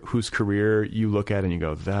actor whose career you look at and you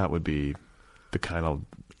go, that would be the kind of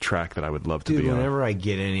track that I would love to be on? Whenever I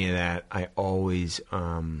get any of that, I always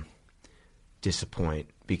disappoint,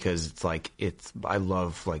 because I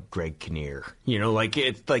love Greg Kinnear,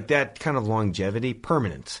 it's like that kind of longevity,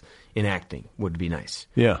 permanence in acting would be nice.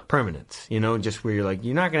 Yeah. Permanence, just where you're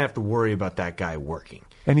you're not going to have to worry about that guy working.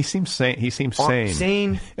 And he seems sane.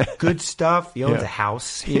 Sane, good stuff. He owns a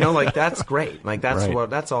house, that's great. That's right.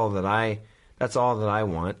 That's all that I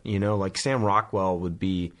want, Sam Rockwell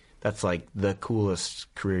that's the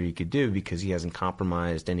coolest career you could do, because he hasn't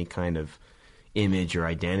compromised any kind of image or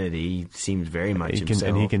identity. He seems very much himself.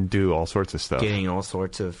 And he can do all sorts of stuff. Getting all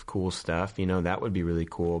sorts of cool stuff. That would be really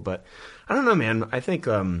cool. But I don't know, man. I think,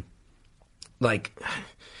 I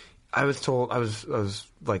was told, I was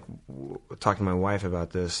talking to my wife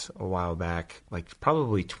about this a while back,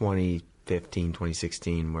 probably 2015,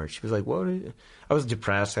 2016, where she was like, I was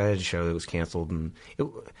depressed. I had a show that was canceled, and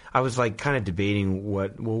I was kind of debating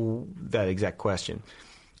that exact question.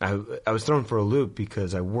 I was thrown for a loop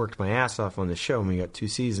because I worked my ass off on the show, and we got 2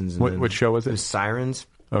 seasons. And what show was it? It was Sirens.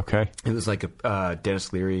 Okay. It was like a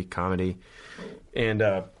Dennis Leary comedy, and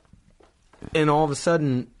all of a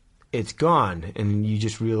sudden it's gone, and you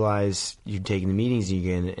just realize you're taking the meetings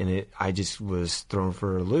again, and I just was thrown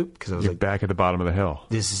for a loop, because I was back at the bottom of the hill.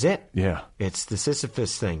 This is it. Yeah. It's the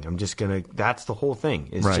Sisyphus thing. I'm just that's the whole thing.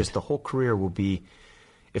 It's right. Just the whole career will be,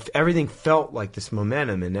 if everything felt like this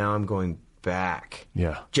momentum, and now I'm going back,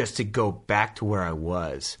 just to go back to where I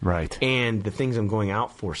was, right? And the things I'm going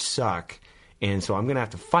out for suck, and so I'm going to have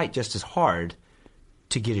to fight just as hard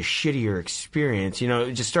to get a shittier experience.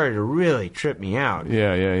 It just started to really trip me out.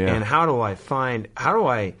 Yeah. And how do I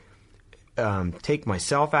take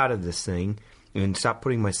myself out of this thing, and stop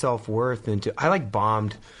putting my self-worth into. I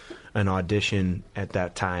bombed an audition at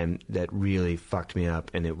that time that really fucked me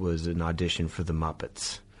up, and it was an audition for the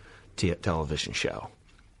Muppets television show.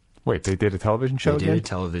 Wait, they did a television show They again? did a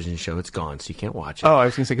television show. It's gone, so you can't watch it. Oh, I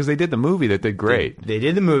was going to say, because they did the movie that did great. They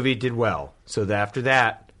did the movie, did well. So after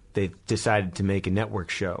that, they decided to make a network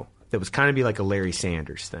show that was kind of be like a Larry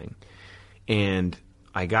Sanders thing. And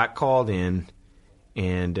I got called in,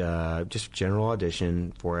 and just general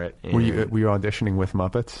audition for it. And Were you auditioning with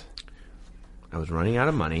Muppets? I was running out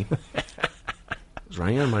of money.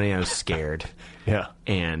 I was scared. Yeah.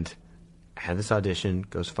 And I had this audition,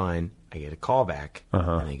 goes fine. I get a call back,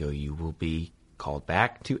 and they go, you will be called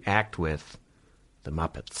back to act with the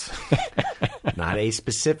Muppets. Not a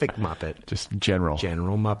specific Muppet. Just general.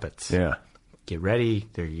 General Muppets. Yeah. Get ready.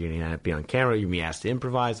 You're going to be on camera. You're going to be asked to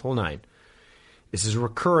improvise, whole nine. This is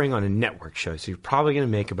recurring on a network show, so you're probably going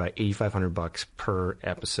to make about $8,500 per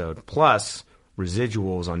episode. Plus,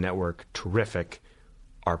 residuals on network, terrific,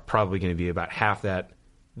 are probably going to be about half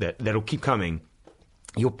that'll keep coming.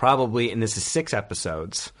 You'll probably, and this is 6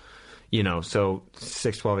 episodes, so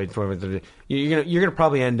 6, 12, 8, 12, 13, you're gonna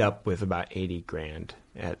probably end up with about $80,000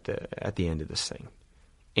 at the end of this thing.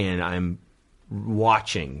 And I'm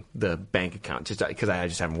watching the bank account just because I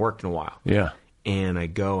just haven't worked in a while. Yeah. And I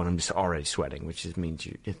go and I'm just already sweating, which means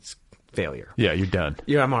it's failure. Yeah, you're done.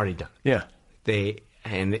 Yeah, I'm already done. Yeah.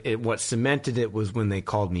 What cemented it was when they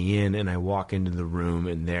called me in and I walk into the room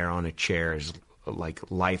and there on a chair is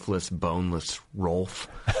lifeless, boneless Rolf,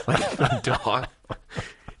 a dog.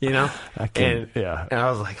 I can, and I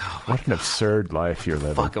was like, oh, what an absurd life you're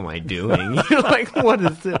living. What the fuck am I doing? What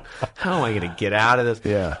is this? How am I going to get out of this?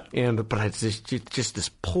 Yeah. But it's just this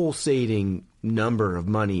pulsating number of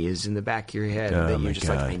money is in the back of your head that you're just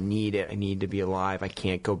God. I need it. I need to be alive. I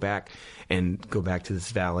can't go back to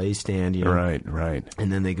this valet stand. Right.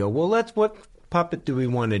 And then they go, well, what puppet do we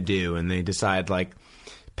want to do? And they decide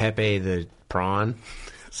Pepe the prawn.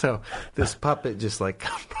 So this puppet just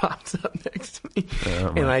pops up next to me,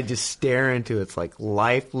 and I just stare into its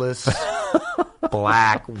lifeless,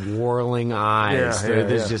 black, whirling eyes.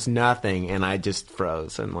 There's just nothing, and I just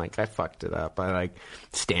froze, and I fucked it up. I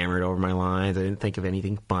stammered over my lines. I didn't think of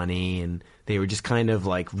anything funny, and they were just kind of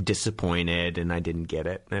disappointed, and I didn't get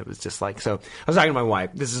it. And it was just so. I was talking to my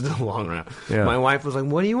wife. This is the long run. Yeah. My wife was like,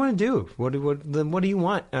 "What do you want to do? What do you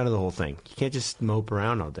want out of the whole thing? You can't just mope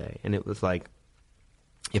around all day." And it was like,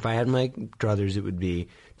 if I had my druthers, it would be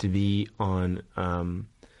to be on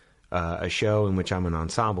a show in which I'm an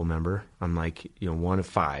ensemble member. I'm one of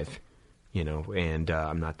 5, and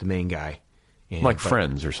I'm not the main guy.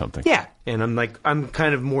 Friends or something. Yeah, and I'm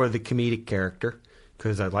kind of more the comedic character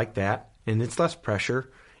because I like that, and it's less pressure,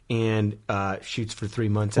 and shoots for 3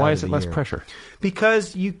 months. Why out is of it the less year. pressure?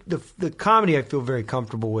 Because the comedy I feel very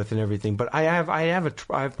comfortable with and everything, but I have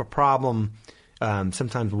a problem.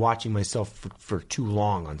 Sometimes watching myself for too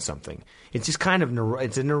long on something. It's just kind of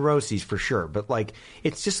it's a neuroses for sure, but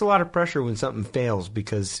it's just a lot of pressure when something fails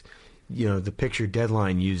because the picture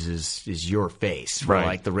deadline is your face,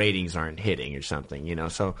 right? The ratings aren't hitting or something,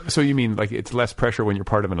 So you mean it's less pressure when you're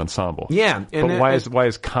part of an ensemble? Yeah, but why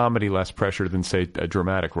is comedy less pressure than say a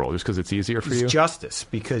dramatic role? Just because it's easier for you? It's justice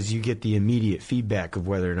because you get the immediate feedback of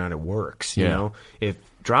whether or not it works. You Yeah. know,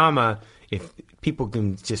 if people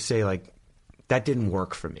can just say that didn't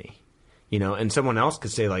work for me, and someone else could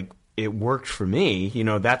say it worked for me,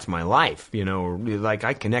 that's my life,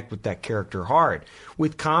 I connect with that character hard.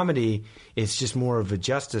 With comedy, it's just more of a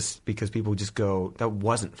justice because people just go, that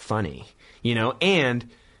wasn't funny, and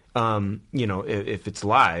if it's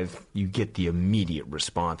live, you get the immediate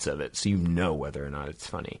response of it, so whether or not it's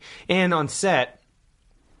funny. And on set,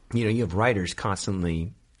 you have writers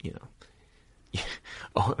constantly,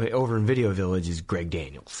 over in Video Village is Greg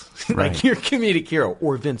Daniels, Right. your comedic hero,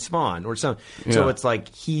 or Vince Vaughn, or something. Yeah. So it's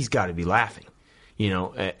he's got to be laughing,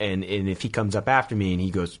 and if he comes up after me and he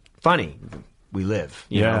goes, funny, we live.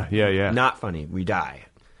 Yeah. Not funny, we die.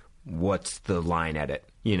 What's the line edit?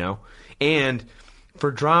 And for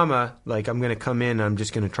drama, I'm going to come in, I'm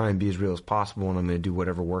just going to try and be as real as possible, and I'm going to do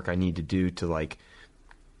whatever work I need to do to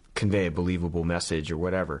convey a believable message or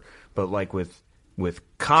whatever. But with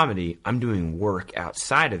comedy, I'm doing work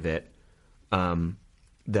outside of it.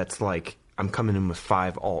 That's I'm coming in with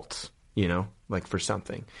 5 alts, for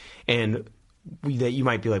something, and that you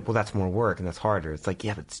might be well, that's more work and that's harder. It's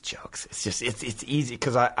yeah, but it's jokes. It's just it's easy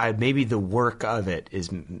because I maybe the work of it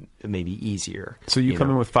is maybe easier. So you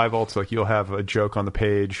come in with 5 alts, you'll have a joke on the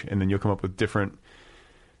page, and then you'll come up with different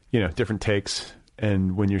takes.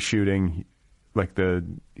 And when you're shooting, like a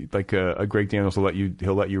Greg Daniels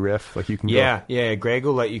he'll let you riff, like you can Yeah, Greg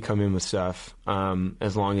will let you come in with stuff,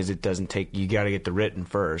 as long as it doesn't take. You got to get the written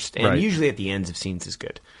first, and Right. usually at the ends of scenes is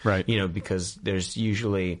good, Right. Because there's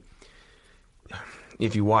usually,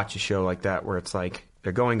 if you watch a show like that where it's like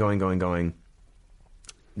they're going,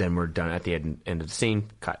 then we're done at the end of the scene,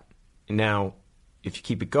 cut. And now, if you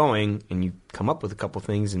keep it going and you come up with a couple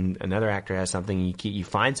things, and another actor has something, and you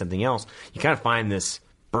find something else, you kind of find this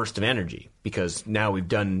burst of energy because now we've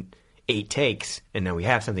done 8 takes and now we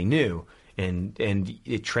have something new, and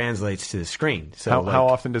it translates to the screen. So how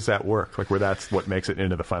often does that work? Like where that's what makes it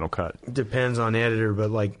into the final cut? Depends on editor,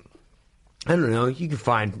 but like I don't know, you can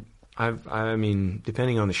find. I mean,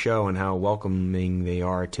 depending on the show and how welcoming they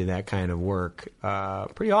are to that kind of work,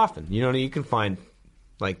 pretty often. You can find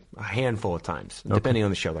like a handful of times, depending on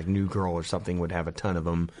the show. Like New Girl or something would have a ton of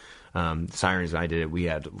them. Sirens, I did it. We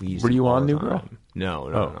used. Were you all on the New time. Girl?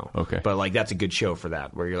 No. Okay. But like that's a good show for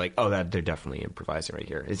that, where you're like, oh, that they're definitely improvising right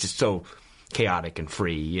here. It's just so chaotic and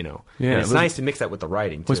free, Yeah, And it's nice to mix that with the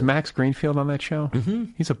writing too. Was Max Greenfield on that show? Mm-hmm.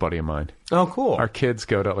 He's a buddy of mine. Oh, cool. Our kids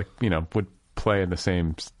go to would play in the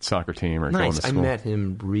same soccer team or go Nice. to I school. met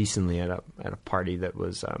him recently at a party that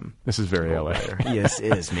was. This is very LA. Yes,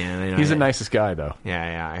 it is, man. I know. He's the nicest guy, though.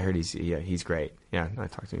 Yeah. I heard he's great. Yeah, I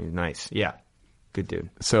talked to him. He's nice. Yeah, good dude.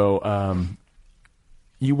 So,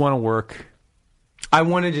 you want to work? I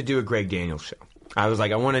wanted to do a Greg Daniels show. I was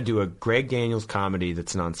like, I want to do a Greg Daniels comedy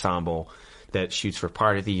that's an ensemble that shoots for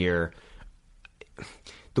part of the year.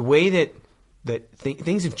 The way that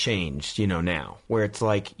things have changed, now, where it's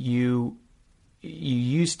like you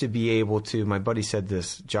used to be able to. My buddy said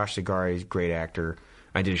this. Josh Zagari is a great actor.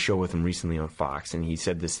 I did a show with him recently on Fox, and he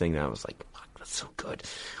said this thing that I was like, fuck, that's so good.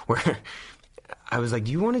 Where I was like,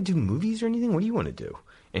 do you want to do movies or anything? What do you want to do?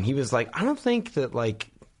 And he was like, I don't think that, like,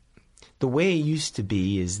 the way it used to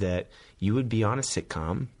be is that you would be on a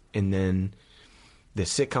sitcom, and then the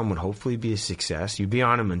sitcom would hopefully be a success. You'd be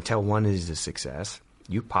on them until one is a success.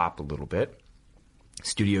 You pop a little bit.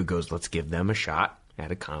 Studio goes, let's give them a shot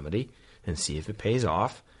at a comedy and see if it pays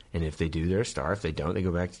off. And if they do, they're a star. If they don't, they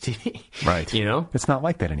go back to TV. Right. It's not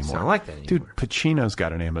like that anymore. It's not like that anymore. Dude, Pacino's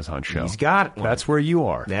got an Amazon show. He's got one. That's where you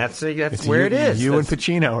are. That's where it is. You and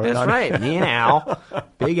Pacino are That's on right. Me and Al.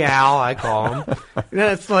 Big Al, I call him.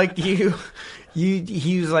 That's like you.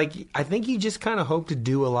 He was like, I think you just kind of hope to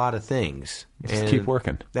do a lot of things. Just keep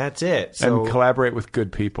working. That's it. So, and collaborate with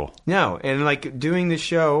good people. No, and like doing this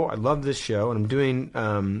show, I love this show, and I'm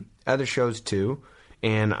doing other shows too.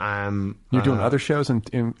 And You're doing other shows on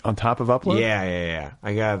top of Upload? Yeah.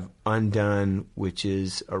 I have Undone, which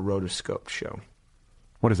is a rotoscope show.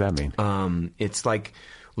 What does that mean? It's like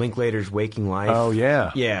Linklater's Waking Life. Oh,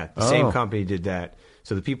 yeah. Yeah, the same company did that.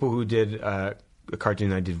 So the people who did a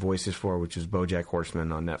cartoon I did voices for, which was BoJack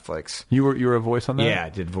Horseman on Netflix. You were a voice on that? Yeah, I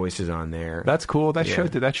did voices on there. That's cool. That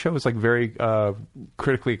show was like very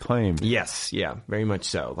critically acclaimed. Yes, yeah, very much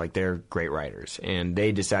so. Like they're great writers, and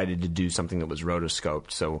they decided to do something that was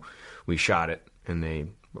rotoscoped. So we shot it, and they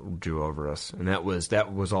drew over us, and that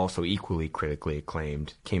was also equally critically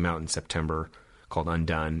acclaimed. Came out in September. Called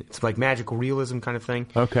Undone. It's like magical realism kind of thing.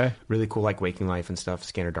 Okay. Really cool, like Waking Life and stuff,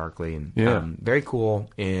 Scanner Darkly. And yeah. Very cool.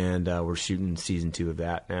 And we're shooting season 2 of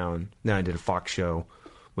that now. And now I did a Fox show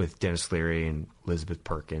with Dennis Leary and Elizabeth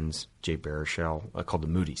Perkins, Jay Baruchel, called The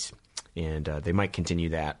Moodies. And they might continue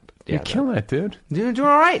that. Yeah, you're killing it, dude. Doing all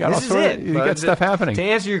right. This is it. You got stuff happening. To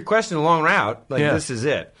answer your question, a long route, this is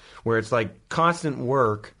it. Where it's like constant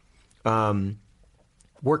work,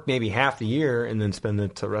 work maybe half the year, and then spend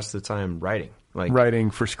the rest of the time writing. Like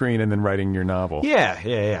writing for screen and then writing your novel.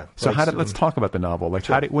 Yeah. So let's talk about the novel. Like,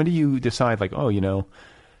 sure. When do you decide, like,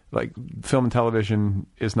 like film and television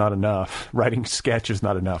is not enough, writing sketch is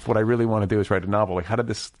not enough. What I really want to do is write a novel. Like, how did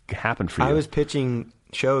this happen for you? I was pitching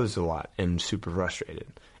shows a lot and super frustrated.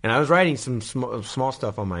 And I was writing some small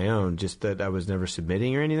stuff on my own, just that I was never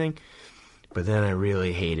submitting or anything. But then I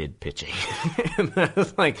really hated pitching. And I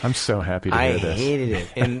was like, I'm so happy to hear this. I hated it.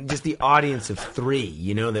 And just the audience of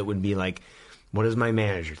 3, that would be like, what does my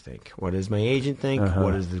manager think? What does my agent think? Uh-huh.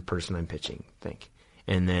 What does the person I'm pitching think?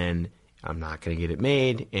 And then I'm not going to get it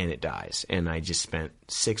made, and it dies. And I just spent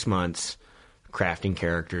 6 months crafting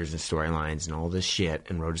characters and storylines and all this shit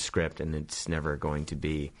and wrote a script, and it's never going to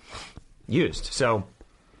be used. So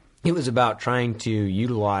it was about trying to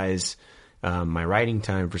utilize my writing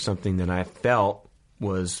time for something that I felt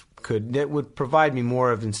that would provide me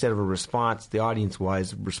more of, instead of a response, the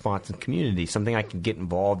audience-wise response and community, something I could get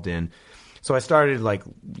involved in. So I started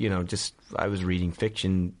I was reading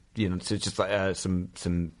fiction so just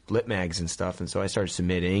some lit mags and stuff. And so I started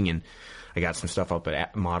submitting, and I got some stuff up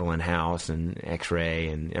at Model and House and X-Ray,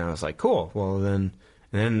 and I was like, cool. Well,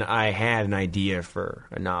 then I had an idea for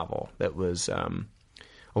a novel that was a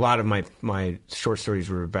lot of my short stories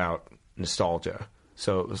were about nostalgia.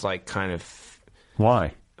 So it was like kind of...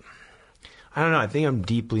 Why? I don't know. I think I'm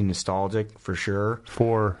deeply nostalgic for sure.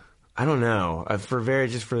 For... I don't know.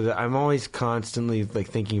 I'm always constantly like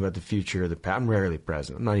thinking about the future or the past. I'm rarely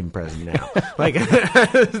present. I'm not even present now. Like I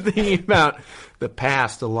was thinking about the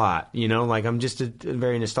past a lot. Like I'm just a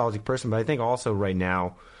very nostalgic person. But I think also right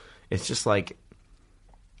now, it's just like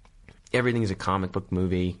everything is a comic book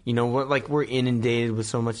movie. Like we're inundated with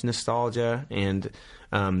so much nostalgia, and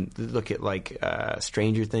look at like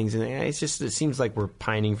Stranger Things, and it seems like we're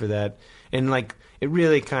pining for that, and like it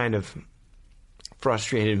really kind of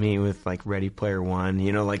frustrated me with like Ready Player One,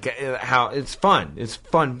 like how it's fun. It's a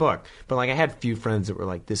fun book. But like I had a few friends that were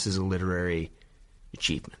like, this is a literary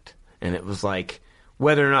achievement. And it was like,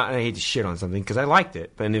 whether or not I hate to shit on something, because I liked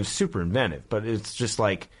it, and it was super inventive. But it's just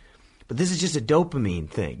like, but this is just a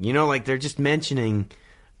dopamine thing. Like they're just mentioning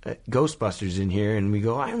Ghostbusters in here, and we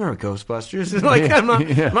go, I remember Ghostbusters. And like I'm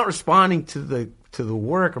not responding to the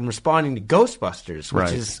work. I'm responding to Ghostbusters,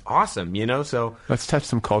 which is awesome, So let's touch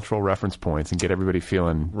some cultural reference points and get everybody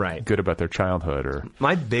feeling good about their childhood. Or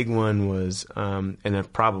my big one was,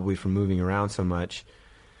 and probably from moving around so much,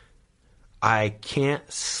 I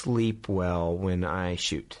can't sleep well when I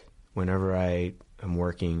shoot. Whenever I am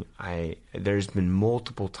working, there's been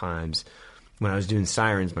multiple times when I was doing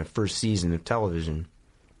Sirens, my first season of television,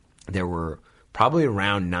 there were probably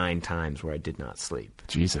around 9 times where I did not sleep.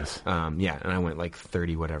 Jesus. And I went like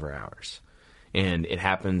 30 whatever hours. And it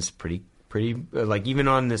happens pretty like even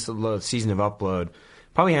on this season of Upload,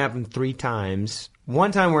 probably happened 3 times.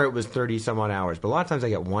 One time where it was 30 some odd hours, but a lot of times I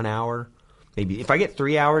get 1 hour. Maybe if I get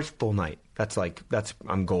 3 hours, full night.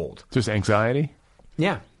 I'm gold. Just anxiety?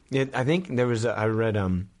 Yeah. I think there was I read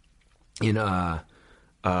in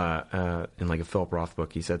like a Philip Roth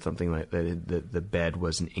book, he said something like that the bed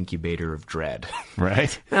was an incubator of dread.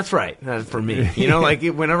 Right. That's right. That's for me. Like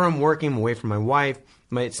whenever I'm working away from my wife,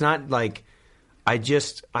 it's not like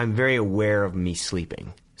I'm very aware of me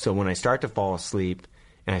sleeping. So when I start to fall asleep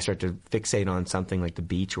and I start to fixate on something like the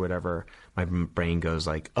beach or whatever, my brain goes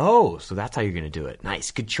like, oh, so that's how you're going to do it.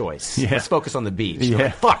 Nice. Good choice. Yeah. Let's focus on the beach. Yeah.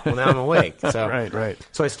 Like, fuck. Well, now I'm awake. So, right.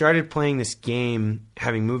 So I started playing this game,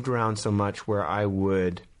 having moved around so much, where I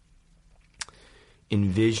would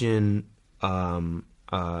envision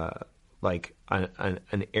like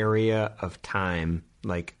an area of time,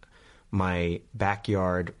 like my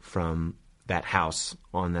backyard from that house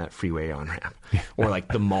on that freeway on-ramp, or like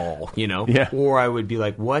the mall, Yeah. Or I would be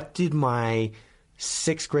like, what did my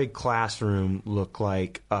 6th grade classroom look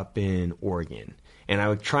like up in Oregon? And I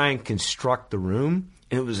would try and construct the room,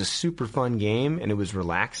 and it was a super fun game, and it was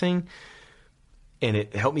relaxing, and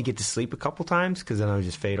it helped me get to sleep a couple times, because then I would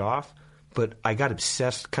just fade off. But I got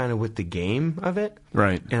obsessed kind of with the game of it.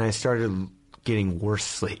 Right. And I started getting worse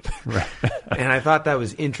sleep. Right. And I thought that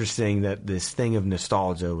was interesting, that this thing of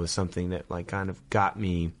nostalgia was something that like kind of got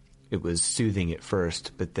me. It was soothing at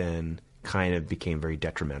first, but then kind of became very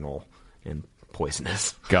detrimental and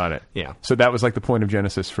poisonous. Got it. Yeah. So that was like the point of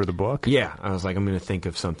genesis for the book? Yeah. I was like, I'm going to think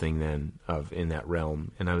of something then in that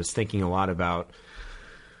realm. And I was thinking a lot about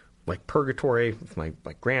like purgatory. My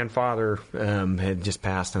grandfather had just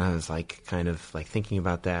passed, and I was like kind of like thinking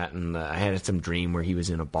about that, and I had some dream where he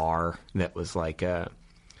was in a bar that was like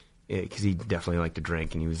because he definitely liked to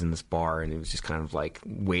drink, and he was in this bar, and it was just kind of like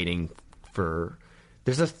waiting for.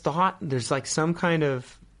 There's like some kind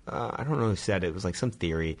of I don't know who said it. It was like some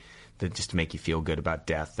theory that just to make you feel good about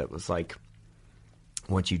death, that was like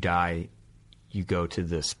once you die, you go to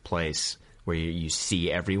this place where you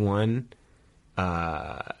see everyone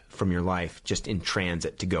from your life just in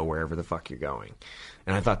transit to go wherever the fuck you're going.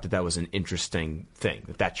 And I thought that was an interesting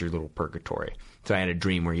thing, that's your little purgatory. So I had a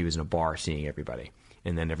dream where he was in a bar seeing everybody,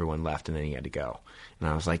 and then everyone left, and then he had to go. And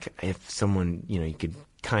I was like, if someone, you could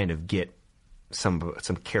kind of get some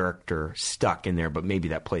character stuck in there, but maybe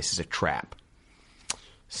that place is a trap.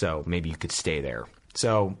 So maybe you could stay there.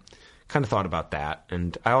 So kind of thought about that.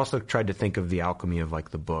 And I also tried to think of the alchemy of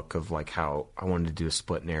like the book, of like how I wanted to do a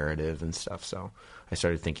split narrative and stuff. So I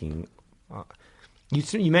started thinking,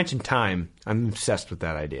 you mentioned time. I'm obsessed with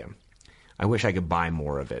that idea. I wish I could buy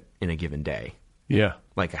more of it in a given day. Yeah.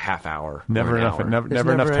 Like a half hour. Never enough. Hour.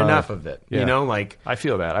 Never enough time. Enough of it. Yeah. Like I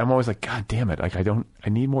feel that. I'm always like, God damn it. Like I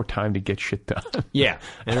need more time to get shit done. Yeah.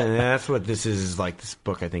 And that's what this is like. This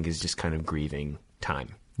book, I think, is just kind of grieving time.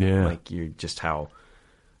 Yeah. Like you're just how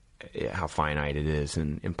how finite it is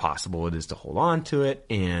and impossible it is to hold on to it.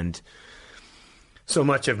 And so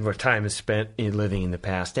much of our time is spent in living in the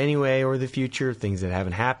past anyway, or the future, things that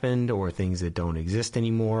haven't happened or things that don't exist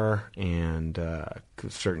anymore, and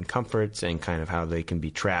certain comforts and kind of how they can be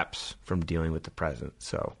traps from dealing with the present.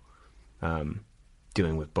 So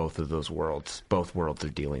dealing with both of those worlds. Both worlds are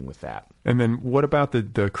dealing with that. And then what about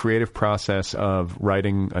the creative process of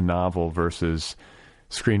writing a novel versus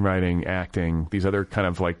screenwriting, acting, these other kind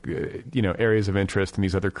of like, areas of interest and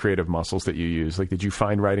these other creative muscles that you use? Like, did you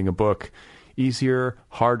find writing a book easier,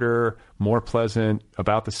 harder, more pleasant,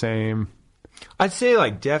 about the same? I'd say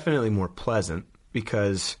like definitely more pleasant,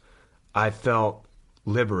 because I felt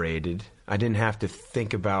liberated. I didn't have to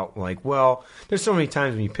think about like, well, there's so many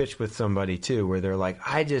times when you pitch with somebody too where they're like,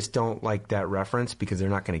 I just don't like that reference because they're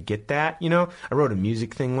not going to get that. I wrote a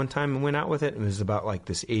music thing one time and went out with it. And it was about like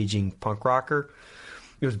this aging punk rocker.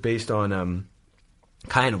 It was based on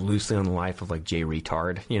kind of loosely on the life of like Jay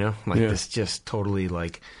Retard, this just totally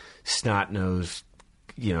like snot-nosed,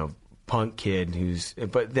 punk kid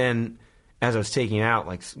but then as I was taking it out,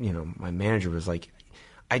 like, my manager was like,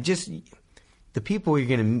 the people you're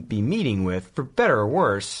going to be meeting with, for better or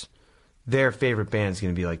worse, their favorite band is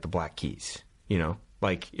going to be like the Black Keys,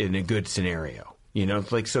 like in a good scenario,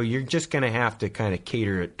 like, so you're just going to have to kind of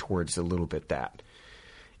cater it towards a little bit that.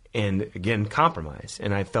 And again, compromise.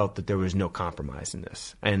 And I felt that there was no compromise in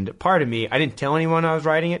this. And part of me, I didn't tell anyone I was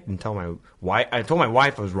writing it. Didn't tell my wife. I told my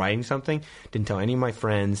wife I was writing something. Didn't tell any of my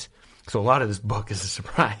friends. So a lot of this book is a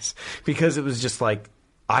surprise, because it was just like,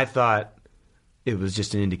 I thought it was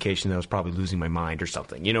just an indication that I was probably losing my mind or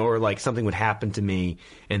something, or like something would happen to me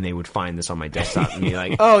and they would find this on my desktop and be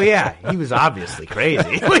like, oh yeah, he was obviously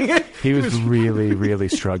crazy. He was really, really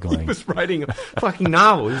struggling. He was writing a fucking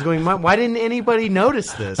novel. He was going, why didn't anybody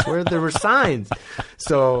notice this? Where there were signs?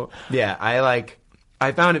 So yeah,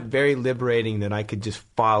 I found it very liberating that I could just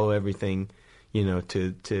follow everything,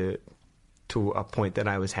 to a point that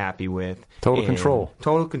I was happy with. Total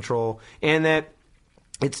control. And that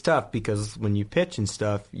it's tough because when you pitch and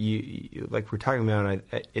stuff, you like we're talking about,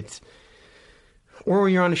 or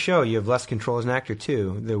when you're on a show, you have less control as an actor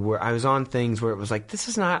too. Where I was on things where it was like, this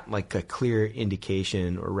is not like a clear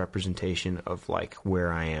indication or representation of like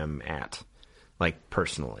where I am at, like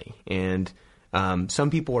personally. And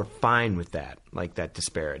some people are fine with that, like that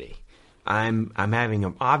disparity. I'm having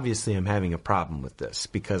a problem with this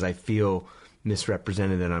because I feel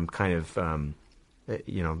misrepresented, and I'm kind of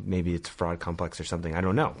maybe it's a fraud complex or something. I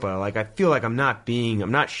don't know, but like I feel like I'm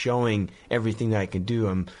not showing everything that I can do.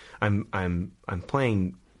 I'm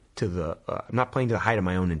playing to I'm not playing to the height of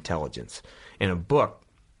my own intelligence. In a book,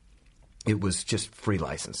 it was just free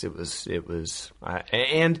license. It was,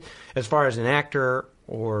 and as far as an actor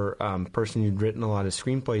or person who'd written a lot of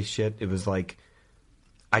screenplay shit, it was like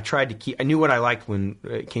I knew what I liked when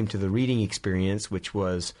it came to the reading experience, which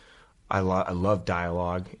was. I love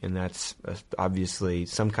dialogue, and that's obviously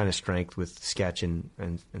some kind of strength with sketch and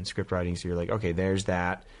script writing. So you're like, okay, there's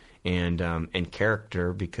that, and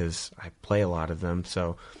character, because I play a lot of them.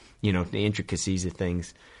 So, the intricacies of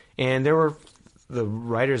things. And there were the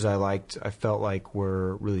writers I liked. I felt like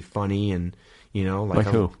were really funny, and like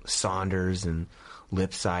who? Saunders and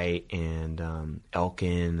Lipsight and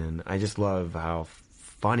Elkin, and I just love how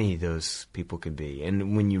funny those people can be.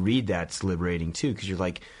 And when you read that, it's liberating too, because you're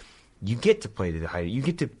like. You get to play to the height. You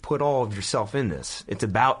get to put all of yourself in this. It's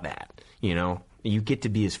about that, You get to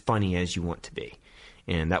be as funny as you want to be,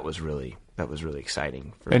 and that was really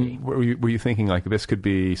exciting for me. And were you thinking like this could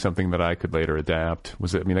be something that I could later adapt?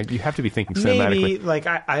 Was it? I mean, like, you have to be thinking cinematically. Maybe like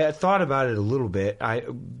I thought about it a little bit.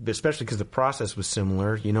 Especially because the process was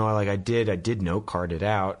similar. I did note card it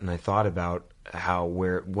out, and I thought about.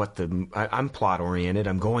 I'm plot oriented.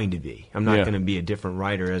 I'm going to be. I'm not going to be a different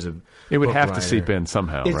writer as a. It would have writer. To seep in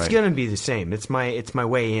somehow. It's right? going to be the same. It's my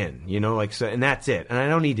way in. So, and that's it. And I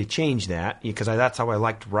don't need to change that because that's how I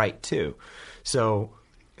like to write too. So,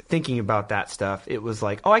 thinking about that stuff, it was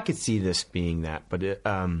like, oh, I could see this being that, but at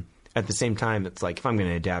the same time, it's like if I'm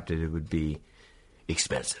going to adapt it, it would be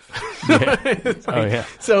expensive. Yeah. Oh yeah.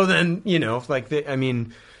 So then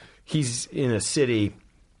he's in a city.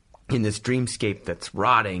 In this dreamscape that's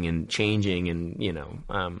rotting and changing, and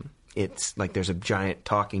it's like there's a giant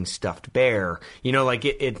talking stuffed bear.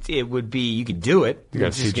 It would be, you could do it. You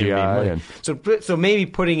got CGI, so maybe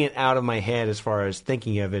putting it out of my head as far as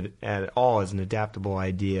thinking of it at all as an adaptable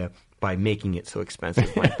idea by making it so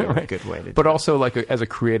expensive might be a good way to do it. But also, like as a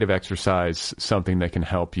creative exercise, something that can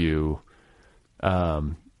help you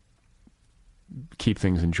keep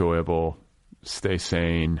things enjoyable, stay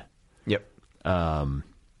sane. Yep.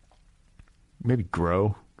 Maybe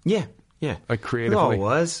grow. Yeah. Yeah. Like creatively? All it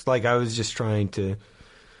was. Like, I was just trying to,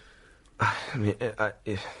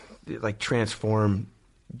 like, transform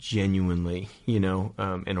genuinely,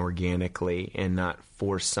 and organically, and not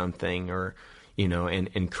force something, or,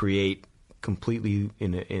 and create completely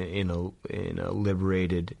in a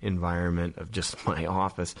liberated environment of just my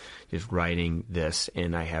office, just writing this.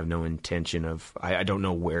 And I have no intention of, I don't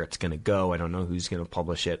know where it's going to go. I don't know who's going to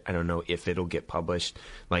publish it. I don't know if it'll get published.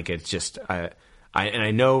 Like, it's just, and I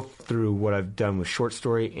know through what I've done with short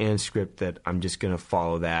story and script that I'm just going to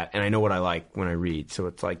follow that. And I know what I like when I read. So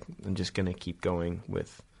it's like, I'm just going to keep going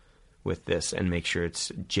with this and make sure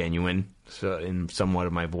it's genuine, so in somewhat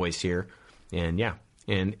of my voice here. And yeah.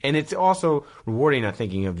 And it's also rewarding, I'm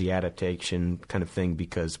thinking of the adaptation kind of thing,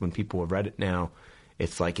 because when people have read it now,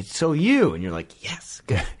 it's like, it's so you, and you're like, yes,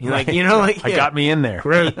 good. You're like, I got me in there.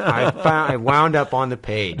 Great. I wound up on the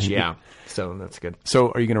page. Yeah. So that's good.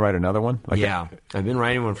 So are you going to write another one? Yeah. I've been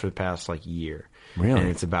writing one for the past year. Really? And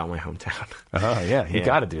it's about my hometown. Oh, yeah. You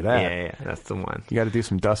got to do that. Yeah. That's the one. You got to do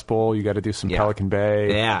some Dust Bowl. You got to do some Pelican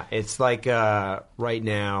Bay. Yeah. It's like, right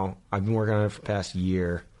now, I've been working on it for the past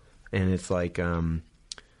year, and it's like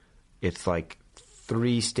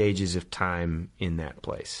 3 stages of time in that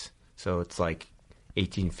place. So it's like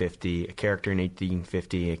 1850, a character in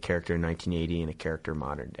 1850, a character in 1980, and a character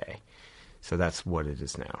modern day. So that's what it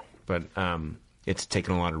is now. But it's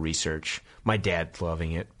taken a lot of research. My dad's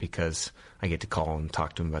loving it because I get to call and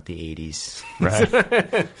talk to him about the 80s. Right.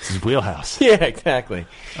 This is wheelhouse. Yeah, exactly.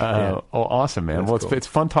 Oh, awesome, man. That's cool. It's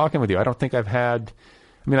fun talking with you. I don't think I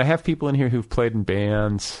have people in here who've played in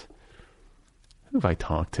bands. Who have I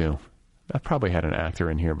talked to? I've probably had an actor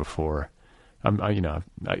in here before.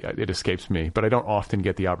 It escapes me, but I don't often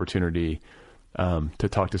get the opportunity to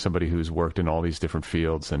talk to somebody who's worked in all these different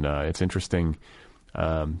fields, and it's interesting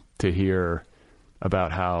to hear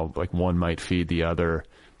about how, like, one might feed the other,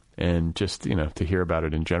 and just to hear about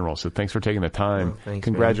it in general. So thanks for taking the time. Well, thanks,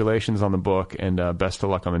 Congratulations on the book, and best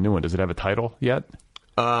of luck on the new one. Does it have a title yet?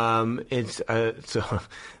 It's so.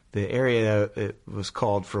 The area that it was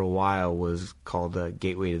called for a while was called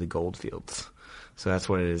Gateway to the Goldfields. So that's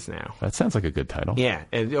what it is now. That sounds like a good title. Yeah.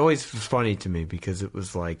 And it always was funny to me because it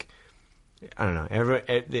was like, I don't know,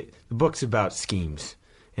 the book's about schemes.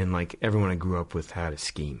 And like everyone I grew up with had a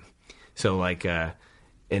scheme. So like, and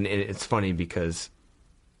it's funny because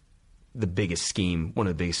one of the biggest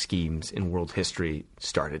schemes in world history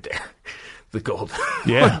started there. The gold,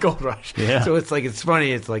 gold rush. Yeah. So it's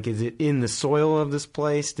funny. It's like, is it in the soil of this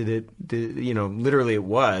place? Literally it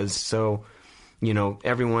was. So,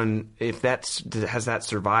 everyone, if has that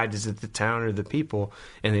survived, is it the town or the people?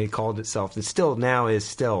 And it called itself, there's still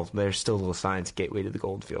little signs, Gateway to the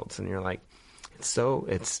Goldfields. And you're like, it's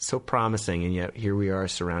so promising. And yet here we are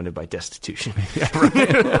surrounded by destitution.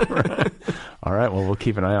 Right. All right. Well, we'll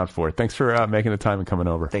keep an eye out for it. Thanks for making the time and coming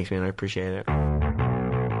over. Thanks, man. I appreciate it.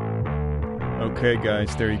 Okay,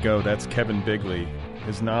 guys, there you go. That's Kevin Bigley.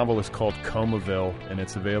 His novel is called Comaville, and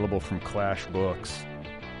it's available from Clash Books.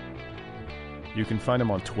 You can find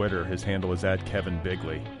him on Twitter. His handle is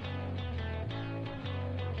 @KevinBigley.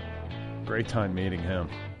 Great time meeting him.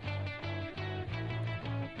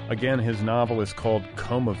 Again, his novel is called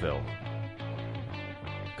Comaville.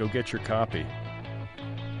 Go get your copy.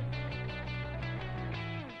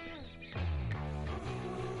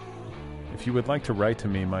 If you would like to write to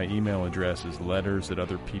me, my email address is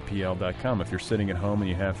letters@otherppl.com. If you're sitting at home and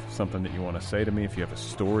you have something that you want to say to me, if you have a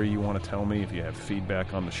story you want to tell me, if you have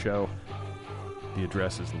feedback on the show, the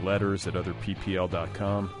address is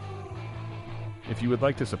letters@otherppl.com. If you would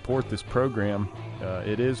like to support this program,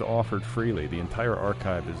 it is offered freely. The entire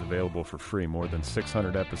archive is available for free. More than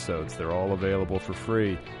 600 episodes. They're all available for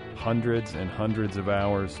free. Hundreds and hundreds of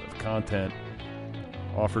hours of content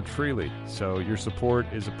offered freely. So your support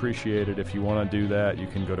is appreciated. If you want to do that, you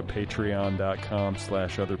can go to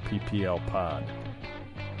patreon.com/otherpplpod.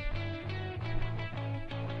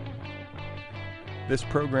 This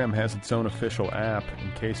program has its own official app.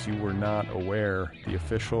 In case you were not aware, the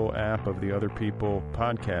official app of the Other People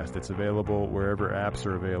podcast. It's available wherever apps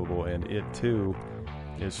are available, and it too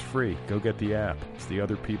is free. Go get the app. It's the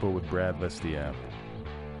Other People with Brad Listy app.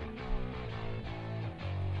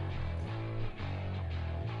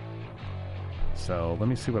 So let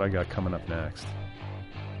me see what I got coming up next.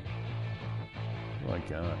 What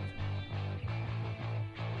do I got?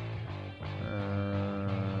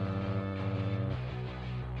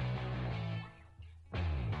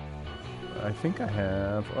 I think I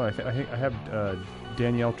have. Oh, I have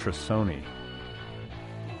Danielle Trussoni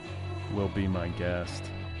will be my guest.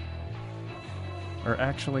 Or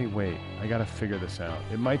actually, wait. I gotta figure this out.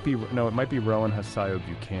 It might be Rowan Hasayo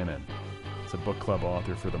Buchanan. It's a book club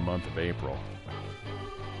author for the month of April.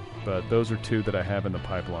 But those are two that I have in the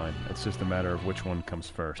pipeline. It's just a matter of which one comes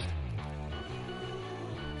first.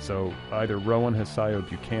 So either Rowan Hisayo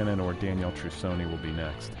Buchanan or Danielle Trussoni will be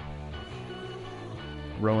next.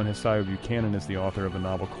 Rowan Hisayo Buchanan is the author of a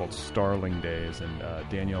novel called Starling Days, and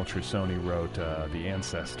Danielle Trussoni wrote The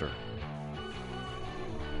Ancestor.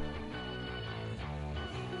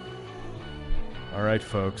 All right,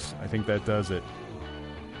 folks, I think that does it.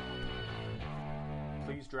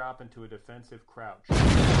 Please drop into a defensive crouch.